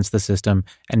fighting against the system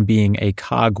and being a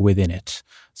cog within it,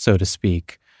 so to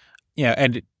speak? Yeah,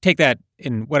 and take that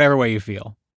in whatever way you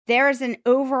feel. There's an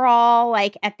overall,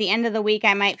 like, at the end of the week,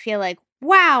 I might feel like,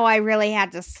 wow, I really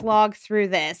had to slog through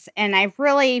this. And I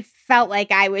really felt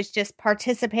like I was just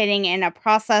participating in a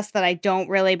process that I don't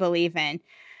really believe in.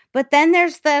 But then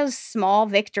there's those small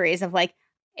victories of like,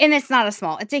 and it's not a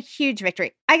small, it's a huge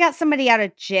victory. I got somebody out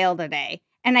of jail today.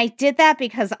 And I did that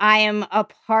because I am a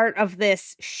part of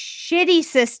this shitty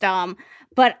system,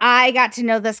 But I got to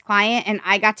know this client and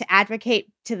I got to advocate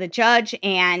to the judge,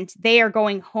 and they are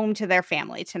going home to their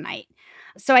family tonight.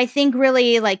 So I think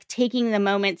really like taking the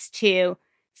moments to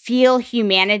feel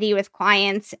humanity with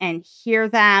clients and hear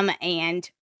them and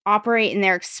operate in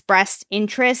their expressed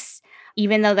interests,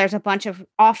 even though there's a bunch of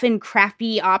often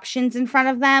crappy options in front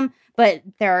of them. But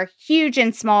there are huge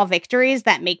and small victories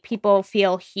that make people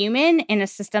feel human in a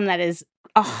system that is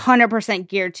 100%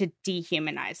 geared to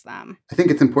dehumanize them. I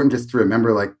think it's important just to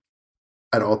remember, like,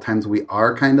 at all times, we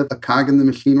are kind of a cog in the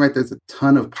machine, right? There's a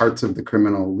ton of parts of the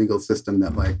criminal legal system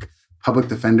that, like, public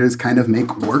defenders kind of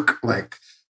make work. Like,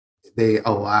 they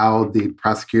allow the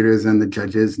prosecutors and the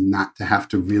judges not to have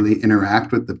to really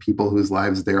interact with the people whose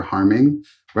lives they're harming,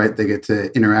 right? They get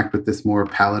to interact with this more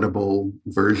palatable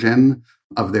version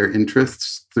of their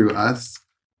interests through us.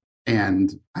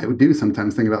 And I would do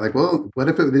sometimes think about, like, well, what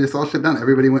if they just all shut down?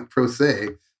 Everybody went pro se.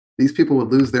 These people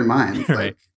would lose their minds. Right.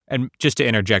 Like, and just to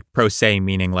interject, pro se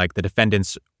meaning like the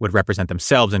defendants would represent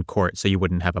themselves in court, so you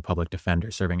wouldn't have a public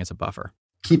defender serving as a buffer.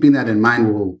 Keeping that in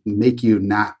mind will make you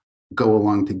not go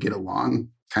along to get along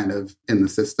kind of in the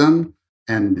system.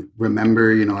 And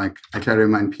remember, you know, like, I try to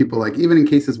remind people, like, even in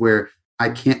cases where I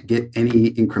can't get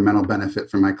any incremental benefit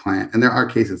from my client, and there are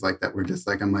cases like that where just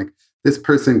like, I'm like, this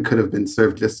person could have been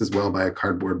served just as well by a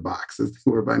cardboard box as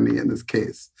they were by me in this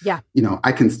case. Yeah. You know,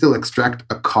 I can still extract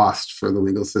a cost for the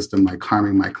legal system, like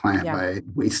harming my client by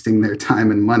wasting their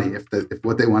time and money. If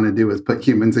what they want to do is put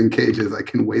humans in cages, I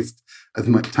can waste as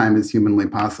much time as humanly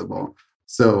possible.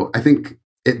 So I think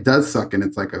it does suck, and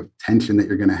it's like a tension that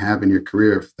you're going to have in your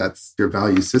career if that's your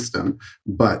value system,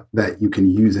 but that you can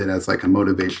use it as like a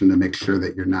motivation to make sure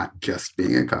that you're not just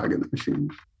being a cog in the machine.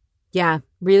 Yeah,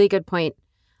 really good point.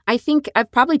 I think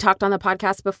I've probably talked on the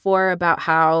podcast before about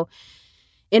how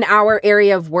in our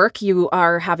area of work, you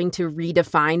are having to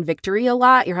redefine victory a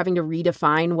lot. You're having to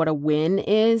redefine what a win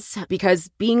is, because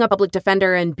being a public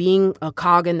defender and being a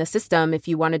cog in the system, if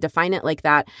you want to define it like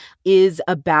that, is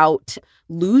about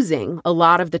losing a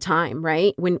lot of the time,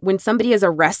 right? When somebody is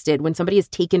arrested, when somebody is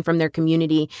taken from their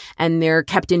community and they're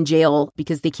kept in jail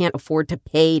because they can't afford to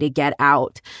pay to get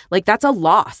out, like, that's a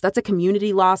loss. That's a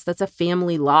community loss. That's a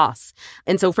family loss.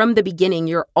 And so from the beginning,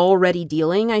 you're already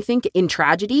dealing, I think, in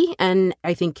tragedy. And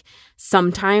I think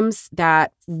sometimes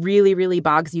that really, really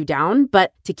bogs you down.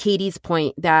 But to Katie's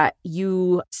point, that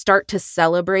you start to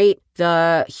celebrate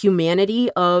the humanity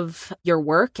of your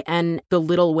work and the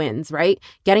little wins, right?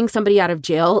 Getting somebody out of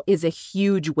jail is a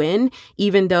huge win,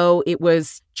 even though it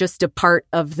was just a part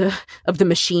of the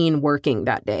machine working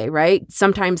that day, right?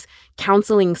 Sometimes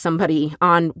counseling somebody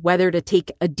on whether to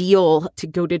take a deal to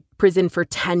go to prison for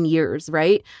 10 years,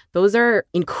 right? Those are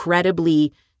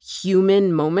incredibly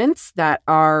human moments that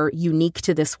are unique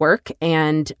to this work,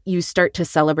 and you start to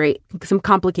celebrate some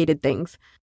complicated things.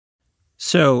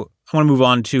 So I want to move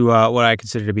on to what I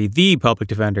consider to be the public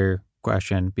defender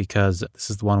question, because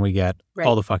this is the one we get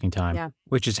all the fucking time,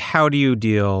 which is, how do you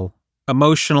deal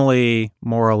emotionally,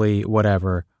 morally,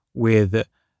 whatever, with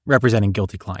representing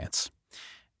guilty clients?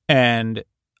 And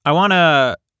I want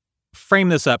to frame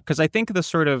this up because I think the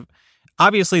sort of,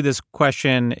 obviously this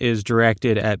question is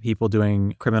directed at people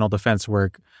doing criminal defense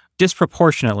work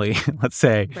disproportionately, let's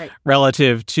say,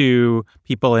 relative to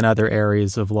people in other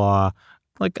areas of law,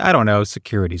 like, I don't know,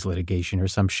 securities litigation or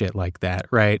some shit like that,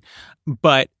 right?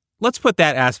 But let's put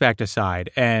that aspect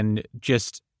aside and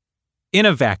just, in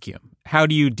a vacuum, how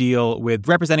do you deal with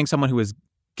representing someone who is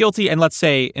guilty, and let's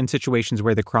say in situations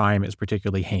where the crime is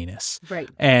particularly heinous? Right.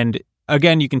 And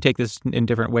again, you can take this in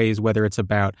different ways, whether it's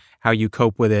about how you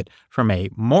cope with it from a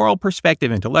moral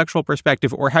perspective, intellectual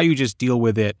perspective, or how you just deal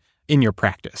with it in your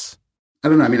practice. I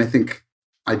don't know. I mean, I think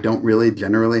I don't really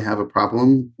generally have a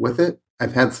problem with it.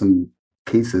 I've had some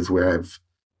cases where I've,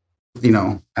 you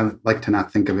know, I like to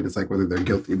not think of it as like whether they're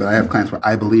guilty, but I have clients where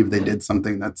I believe they did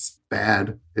something that's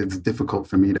bad. It's difficult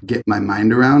for me to get my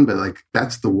mind around, but like,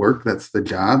 that's the work, that's the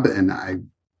job. And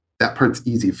that part's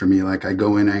easy for me. Like, I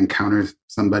go in, I encounter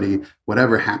somebody,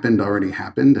 whatever happened already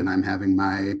happened, and I'm having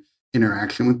my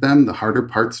interaction with them. The harder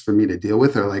parts for me to deal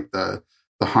with are like the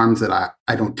harms that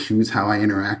I don't choose how I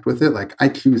interact with it. Like, I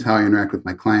choose how I interact with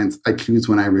my clients. I choose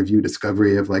when I review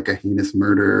discovery of like a heinous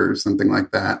murder or something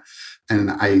like that. And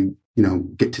I, you know,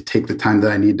 get to take the time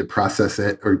that I need to process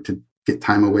it or to get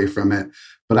time away from it.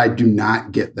 But I do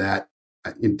not get that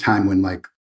in time when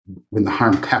the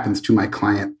harm happens to my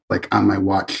client, like on my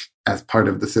watch as part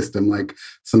of the system, like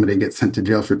somebody gets sent to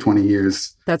jail for 20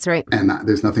 years. That's right. And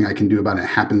there's nothing I can do about it. It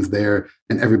happens there.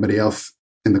 And everybody else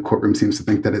in the courtroom seems to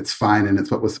think that it's fine and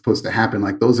it's what was supposed to happen.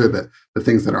 Like, those are the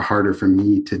things that are harder for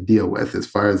me to deal with, as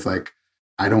far as like,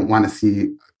 I don't want to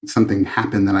see something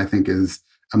happen that I think is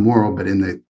immoral, but in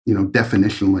the,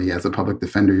 definitionally as a public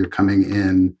defender, you're coming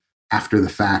in after the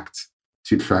fact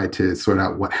to try to sort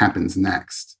out what happens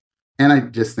next. And I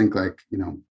just think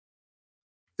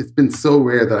it's been so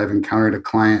rare that I've encountered a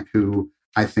client who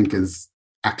I think is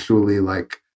actually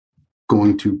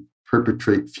going to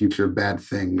perpetrate future bad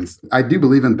things. I do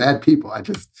believe in bad people.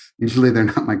 Usually they're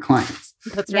not my clients.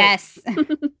 That's right. Yes.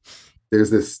 There's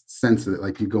this sense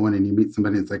that you go in and you meet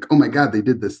somebody, it's like, oh my God, they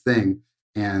did this thing.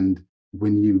 And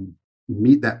when you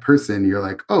meet that person, you're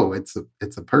like, oh, it's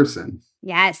a person.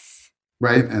 Yes.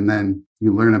 Right. And then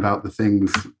you learn about the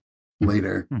things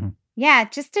later. Mm-hmm. Yeah.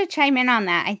 Just to chime in on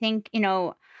that, I think,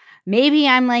 maybe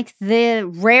I'm the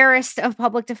rarest of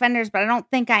public defenders, but I don't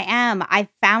think I am. I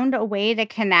found a way to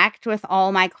connect with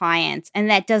all my clients.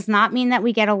 And that does not mean that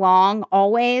we get along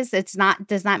always. Does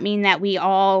not mean that we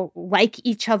all like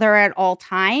each other at all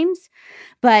times.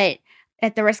 But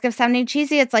at the risk of sounding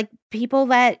cheesy, it's people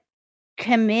that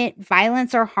commit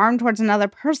violence or harm towards another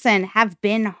person have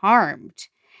been harmed.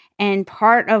 And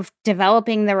part of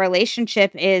developing the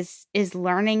relationship is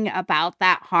learning about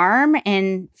that harm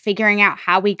and figuring out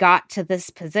how we got to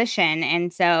this position.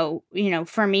 And so,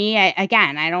 for me, I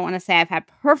don't want to say I've had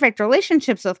perfect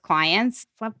relationships with clients.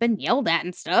 I've been yelled at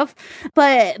and stuff.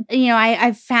 But,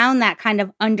 I've found that kind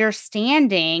of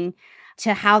understanding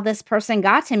to how this person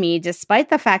got to me, despite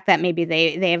the fact that maybe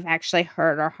they have actually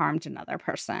hurt or harmed another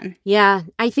person. Yeah,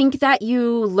 I think that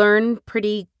you learn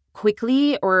pretty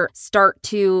quickly or start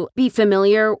to be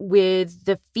familiar with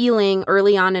the feeling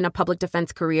early on in a public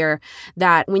defense career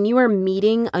that when you are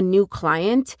meeting a new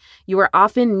client, you are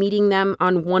often meeting them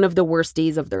on one of the worst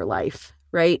days of their life,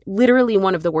 right? Literally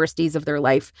one of the worst days of their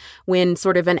life, when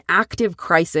sort of an active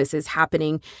crisis is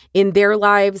happening in their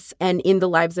lives and in the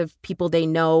lives of people they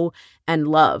know and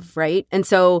love, right? And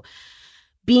so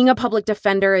being a public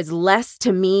defender is less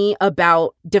to me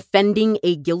about defending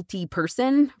a guilty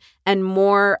person and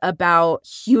more about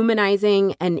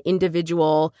humanizing an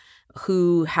individual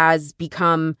who has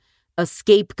become a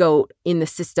scapegoat in the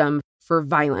system for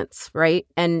violence, right?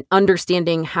 And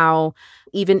understanding how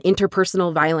even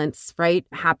interpersonal violence, right,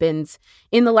 happens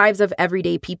in the lives of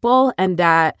everyday people, and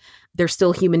that they're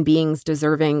still human beings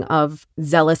deserving of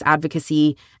zealous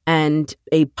advocacy and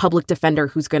a public defender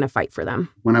who's going to fight for them.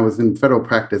 When I was in federal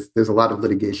practice, there's a lot of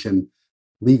litigation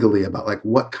legally about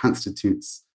what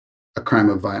constitutes a crime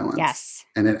of violence. Yes.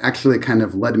 And it actually kind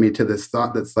of led me to this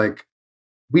thought that's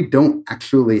we don't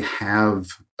actually have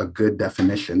a good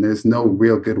definition. There's no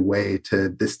real good way to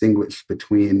distinguish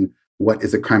between what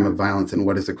is a crime of violence and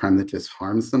what is a crime that just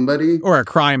harms somebody. Or a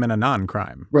crime and a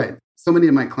non-crime. Right. So many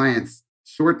of my clients,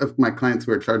 short of my clients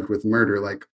who are charged with murder,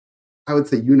 I would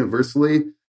say universally,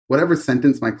 whatever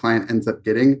sentence my client ends up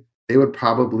getting, they would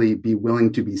probably be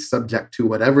willing to be subject to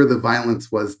whatever the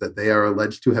violence was that they are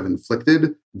alleged to have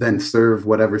inflicted, then serve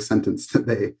whatever sentence that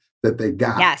they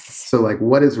got. Yes. So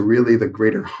what is really the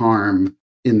greater harm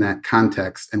in that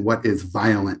context, and what is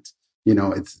violent?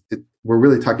 We're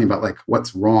really talking about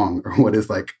what's wrong or what is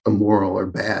immoral or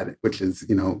bad, which is,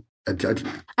 a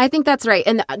judgment. I think that's right.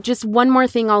 And just one more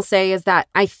thing I'll say is that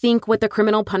I think what the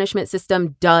criminal punishment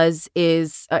system does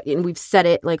is, and we've said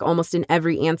it almost in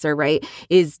every answer, right,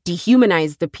 is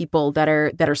dehumanize the people that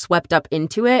are swept up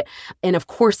into it. And of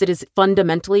course, it is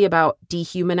fundamentally about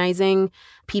dehumanizing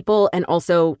people and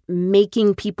also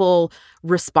making people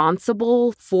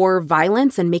responsible for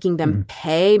violence and making them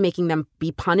pay, making them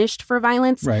be punished for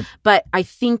violence. Right. But I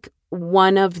think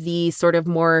one of the sort of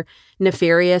more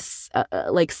nefarious,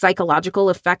 psychological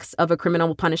effects of a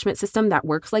criminal punishment system that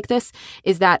works like this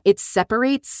is that it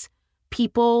separates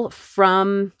people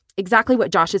from exactly what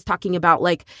Josh is talking about.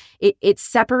 It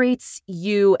separates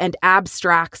you and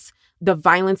abstracts the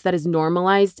violence that is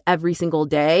normalized every single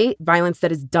day, violence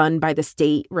that is done by the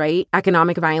state, right?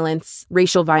 Economic violence,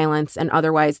 racial violence, and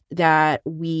otherwise that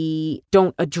we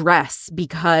don't address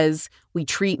because we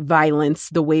treat violence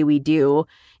the way we do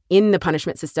in the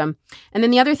punishment system. And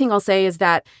then the other thing I'll say is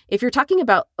that if you're talking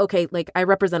about, I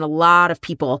represent a lot of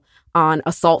people on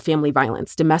assault, family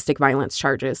violence, domestic violence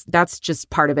charges. That's just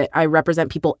part of it. I represent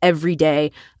people every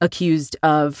day accused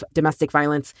of domestic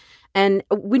violence. And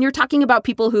when you're talking about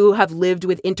people who have lived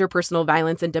with interpersonal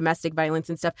violence and domestic violence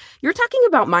and stuff, you're talking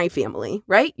about my family,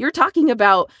 right? You're talking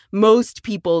about most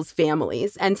people's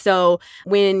families. And so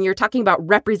when you're talking about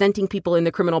representing people in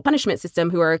the criminal punishment system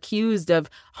who are accused of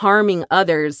harming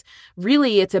others,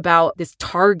 really it's about this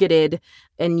targeted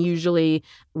and usually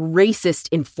racist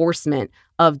enforcement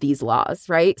of these laws,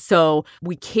 right? So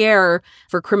we care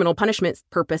for criminal punishment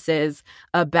purposes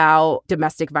about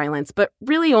domestic violence, but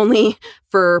really only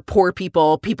for poor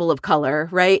people, people of color,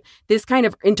 right? This kind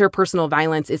of interpersonal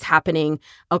violence is happening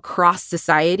across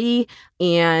society,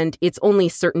 and it's only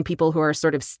certain people who are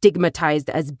sort of stigmatized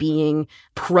as being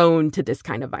prone to this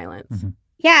kind of violence. Mm-hmm.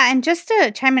 Yeah, and just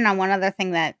to chime in on one other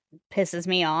thing that pisses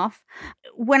me off,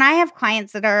 when I have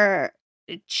clients that are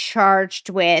charged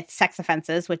with sex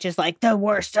offenses, which is like the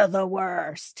worst of the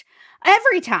worst,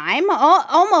 every time,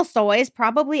 almost always,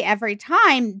 probably every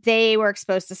time, they were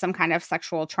exposed to some kind of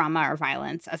sexual trauma or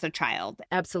violence as a child.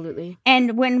 Absolutely.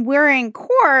 And when we're in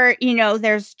court,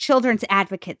 there's children's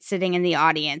advocates sitting in the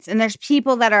audience, and there's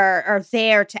people that are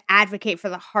there to advocate for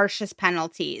the harshest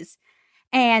penalties.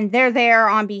 And they're there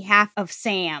on behalf of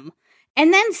Sam.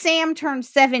 And then Sam turns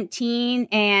 17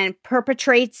 and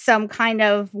perpetrates some kind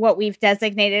of what we've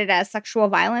designated as sexual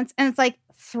violence. And it's like,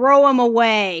 throw him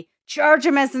away. Charge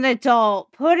him as an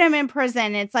adult, put him in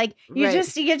prison. It's like you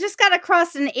just got to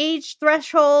cross an age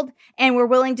threshold, and we're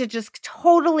willing to just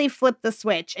totally flip the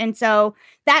switch. And so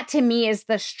that to me is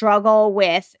the struggle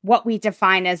with what we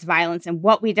define as violence and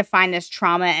what we define as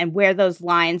trauma, and where those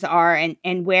lines are,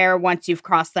 and where once you've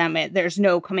crossed them, there's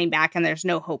no coming back and there's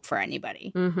no hope for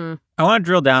anybody. Mm-hmm. I want to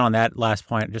drill down on that last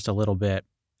point just a little bit.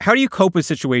 How do you cope with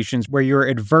situations where you're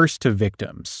adverse to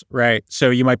victims, right? So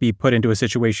you might be put into a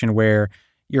situation where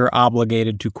you're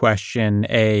obligated to question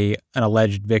an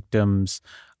alleged victim's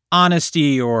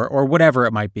honesty or whatever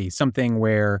it might be, something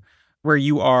where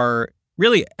you are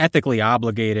really ethically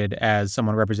obligated as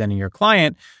someone representing your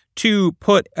client to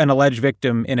put an alleged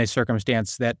victim in a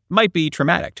circumstance that might be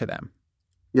traumatic to them.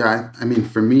 Yeah, I mean,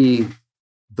 for me,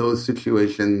 those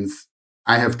situations,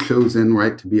 I have chosen,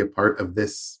 right, to be a part of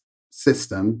this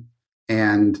system.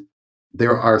 And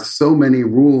there are so many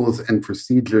rules and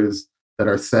procedures that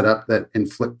are set up that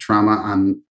inflict trauma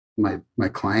on my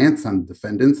clients, on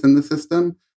defendants in the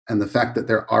system. And the fact that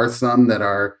there are some that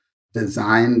are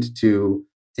designed to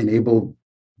enable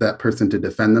that person to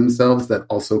defend themselves that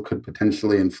also could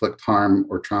potentially inflict harm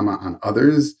or trauma on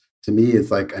others, to me is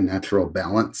like a natural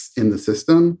balance in the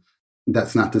system.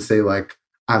 That's not to say like,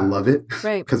 I love it.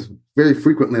 Right. Because very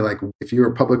frequently, like if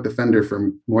you're a public defender for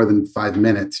more than 5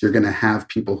 minutes, you're going to have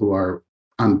people who are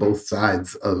on both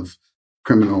sides of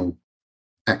criminal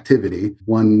activity.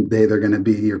 One day they're going to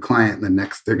be your client, and the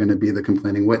next they're going to be the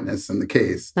complaining witness in the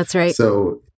case. That's right.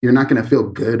 So you're not going to feel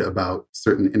good about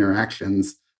certain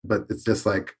interactions, but it's just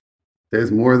like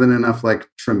there's more than enough like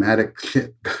traumatic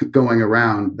shit going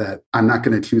around that I'm not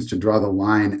going to choose to draw the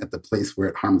line at the place where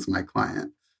it harms my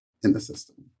client in the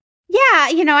system. Yeah,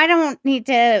 I don't need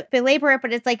to belabor it,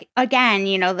 but it's like, again,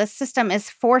 the system has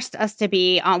forced us to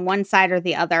be on one side or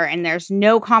the other, and there's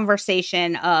no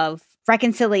conversation of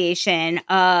reconciliation,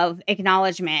 of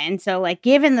acknowledgement. And so, like,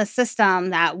 given the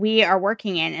system that we are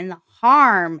working in and the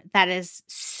harm that is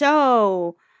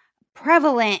so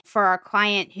prevalent for our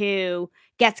client who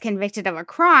gets convicted of a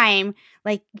crime,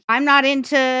 like, I'm not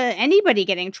into anybody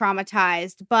getting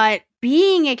traumatized, but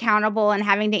being accountable and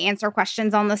having to answer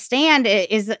questions on the stand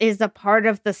is a part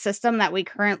of the system that we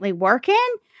currently work in.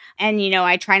 And,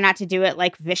 I try not to do it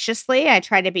like viciously. I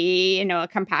try to be, a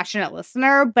compassionate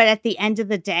listener. But at the end of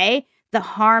the day, the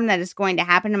harm that is going to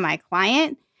happen to my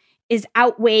client is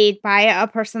outweighed by a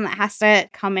person that has to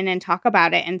come in and talk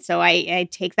about it. And so I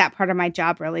take that part of my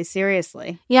job really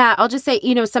seriously. Yeah, I'll just say,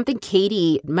 something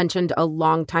Katie mentioned a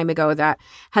long time ago that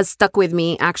has stuck with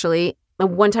me, actually.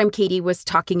 One time Katie was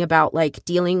talking about like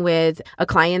dealing with a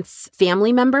client's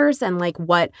family members and like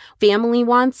what family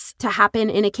wants to happen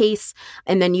in a case.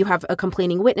 And then you have a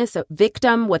complaining witness, a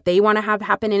victim, what they want to have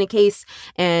happen in a case.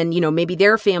 And, maybe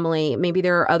their family, maybe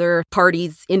there are other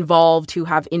parties involved who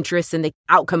have interests in the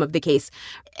outcome of the case.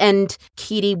 And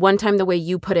Katie, one time the way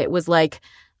you put it was like,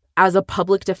 as a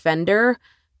public defender,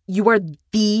 you are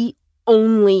the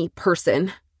only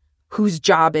person whose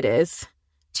job it is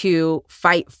to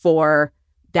fight for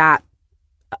that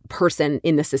person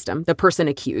in the system, the person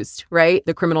accused, right?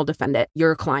 The criminal defendant,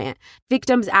 your client.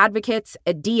 Victims advocates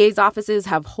at DA's offices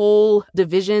have whole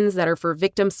divisions that are for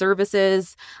victim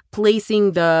services,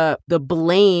 placing the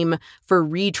blame for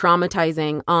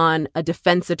re-traumatizing on a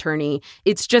defense attorney.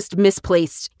 It's just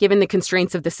misplaced given the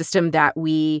constraints of the system that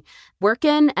we work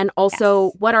in and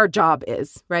also what our job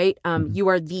is, right? You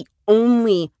are the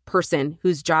only person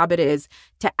whose job it is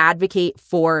to advocate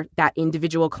for that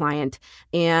individual client.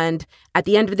 And at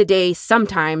the end of the day,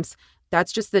 sometimes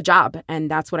that's just the job. And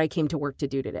that's what I came to work to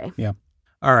do today. Yeah.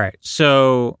 All right.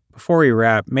 So before we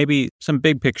wrap, maybe some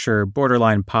big picture,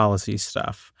 borderline policy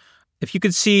stuff. If you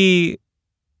could see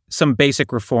some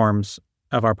basic reforms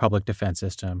of our public defense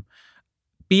system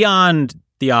beyond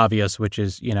the obvious, which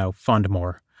is, fund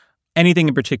more. Anything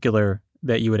in particular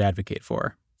that you would advocate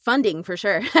for? Funding, for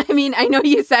sure. I mean, I know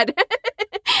you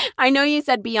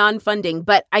said beyond funding,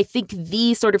 but I think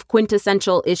the sort of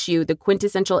quintessential issue, the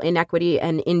quintessential inequity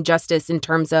and injustice in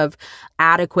terms of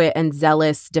adequate and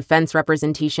zealous defense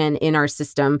representation in our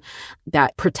system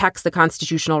that protects the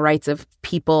constitutional rights of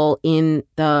people in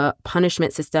the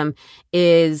punishment system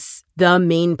is the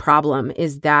main problem,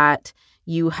 is that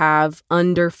you have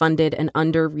underfunded and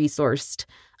under-resourced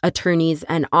attorneys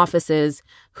and offices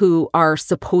who are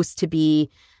supposed to be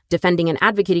defending and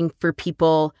advocating for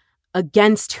people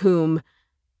against whom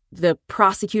the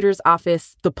prosecutor's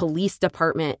office, the police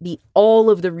department, all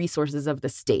of the resources of the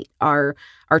state are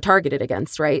targeted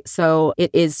against, right? So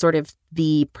it is sort of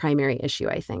the primary issue,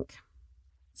 I think.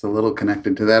 It's a little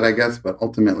connected to that, I guess, but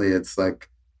ultimately it's like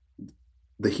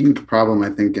the huge problem, I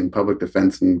think, in public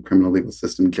defense and criminal legal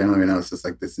system generally now is just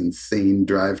like this insane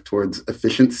drive towards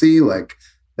efficiency, like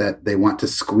that they want to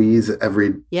squeeze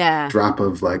every drop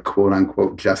of like quote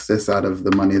unquote justice out of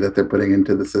the money that they're putting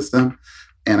into the system.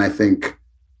 And I think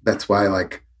that's why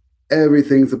like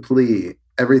everything's a plea.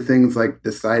 Everything's like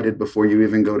decided before you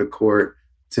even go to court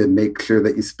to make sure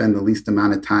that you spend the least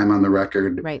amount of time on the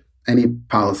record. Right. Any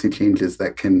policy changes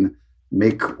that can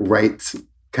make rights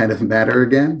kind of matter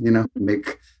again,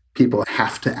 make people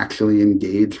have to actually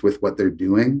engage with what they're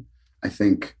doing, I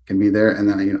think can be there. And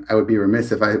then, I would be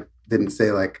remiss if I didn't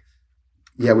say like,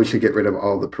 yeah, we should get rid of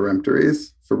all the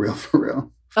peremptories for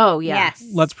real. Oh, yeah. Yes.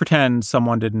 Let's pretend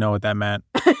someone didn't know what that meant.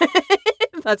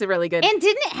 That's a really good. And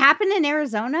didn't it happen in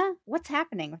Arizona? What's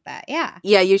happening with that? Yeah.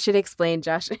 Yeah, you should explain,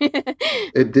 Josh.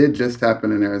 It did just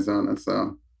happen in Arizona,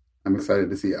 so I'm excited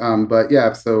to see. But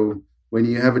yeah, so when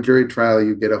you have a jury trial,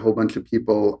 you get a whole bunch of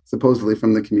people supposedly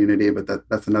from the community, but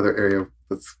that's another area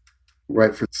that's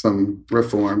ripe for some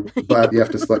reform. But you have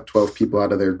to select 12 people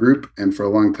out of their group. And for a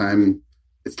long time,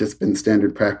 it's just been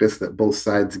standard practice that both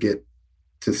sides get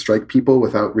to strike people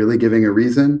without really giving a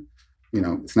reason.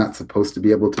 It's not supposed to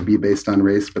be able to be based on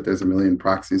race, but there's a million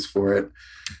proxies for it.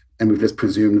 And we've just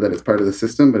presumed that it's part of the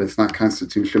system, but it's not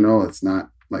constitutional. It's not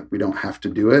like we don't have to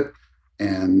do it.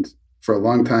 And for a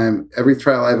long time, every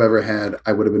trial I've ever had,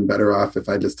 I would have been better off if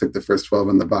I just took the first 12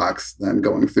 in the box than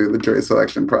going through the jury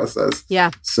selection process.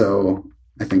 Yeah. So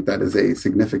I think that is a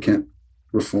significant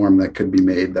reform that could be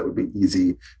made, that would be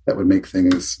easy, that would make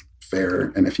things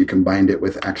fair. And if you combined it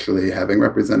with actually having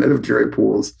representative jury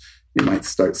pools, you might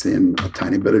start seeing a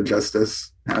tiny bit of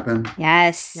justice happen.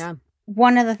 Yes. Yeah.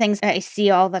 One of the things I see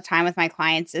all the time with my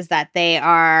clients is that they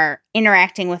are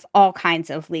interacting with all kinds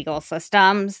of legal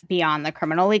systems beyond the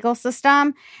criminal legal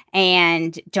system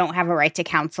and don't have a right to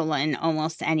counsel in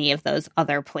almost any of those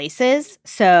other places.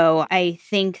 So I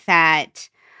think that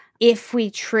if we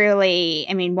truly,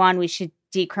 we should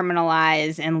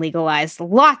decriminalize and legalize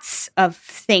lots of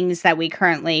things that we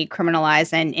currently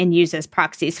criminalize and use as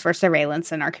proxies for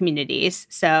surveillance in our communities.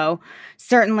 So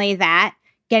certainly that,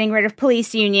 getting rid of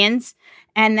police unions,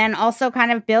 and then also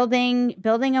kind of building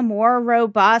a more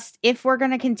robust, if we're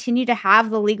going to continue to have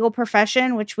the legal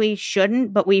profession, which we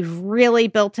shouldn't, but we've really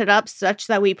built it up such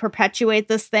that we perpetuate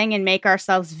this thing and make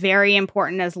ourselves very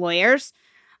important as lawyers.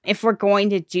 If we're going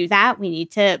to do that, we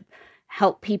need to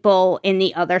help people in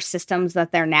the other systems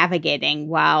that they're navigating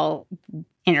while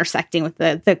intersecting with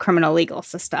the criminal legal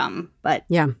system. But,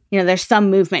 there's some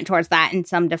movement towards that in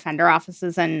some defender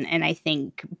offices. And I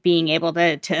think being able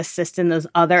to assist in those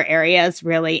other areas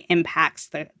really impacts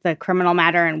the criminal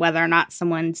matter and whether or not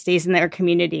someone stays in their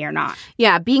community or not.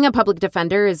 Yeah, being a public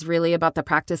defender is really about the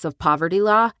practice of poverty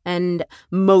law. And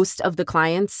most of the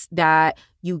clients that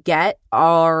you get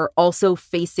are also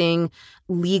facing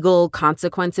legal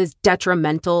consequences,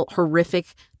 detrimental,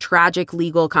 horrific, tragic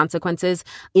legal consequences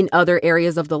in other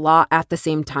areas of the law at the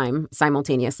same time,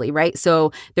 simultaneously, right?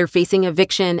 So they're facing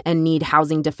eviction and need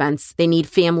housing defense. They need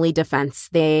family defense.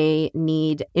 They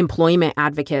need employment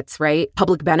advocates, right?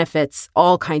 Public benefits,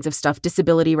 all kinds of stuff,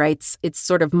 disability rights. It's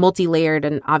sort of multi-layered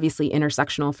and obviously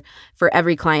intersectional for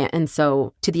every client. And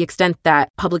so to the extent that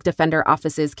public defender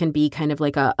offices can be kind of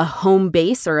like a home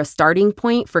base or a starting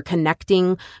point for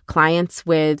connecting clients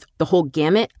with the whole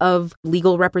gamut of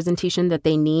legal representation that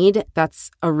they need, that's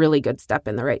a really good step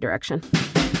in the right direction.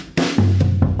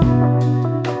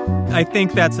 I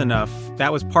think that's enough.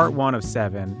 That was part 1 of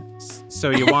 7. So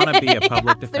you want to be a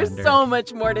public defender. There's so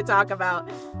much more to talk about.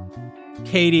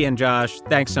 Katie and Josh,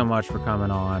 thanks so much for coming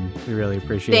on. We really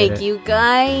appreciate it. Thank you,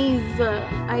 guys.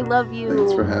 I love you.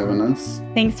 Thanks for having us.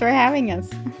 Thanks for having us.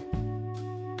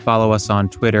 Follow us on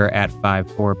Twitter at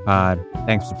 54pod.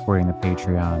 Thanks for supporting the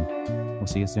Patreon. We'll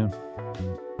see you soon.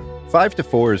 5 to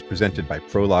 4 is presented by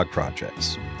Prologue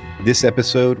Projects. This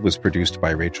episode was produced by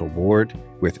Rachel Ward,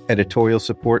 with editorial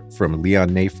support from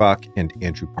Leon Nafok and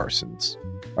Andrew Parsons.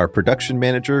 Our production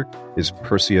manager is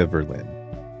Persia Verlin.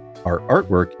 Our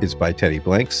artwork is by Teddy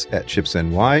Blanks at Chips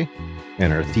NY,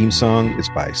 and our theme song is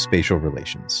by Spatial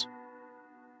Relations.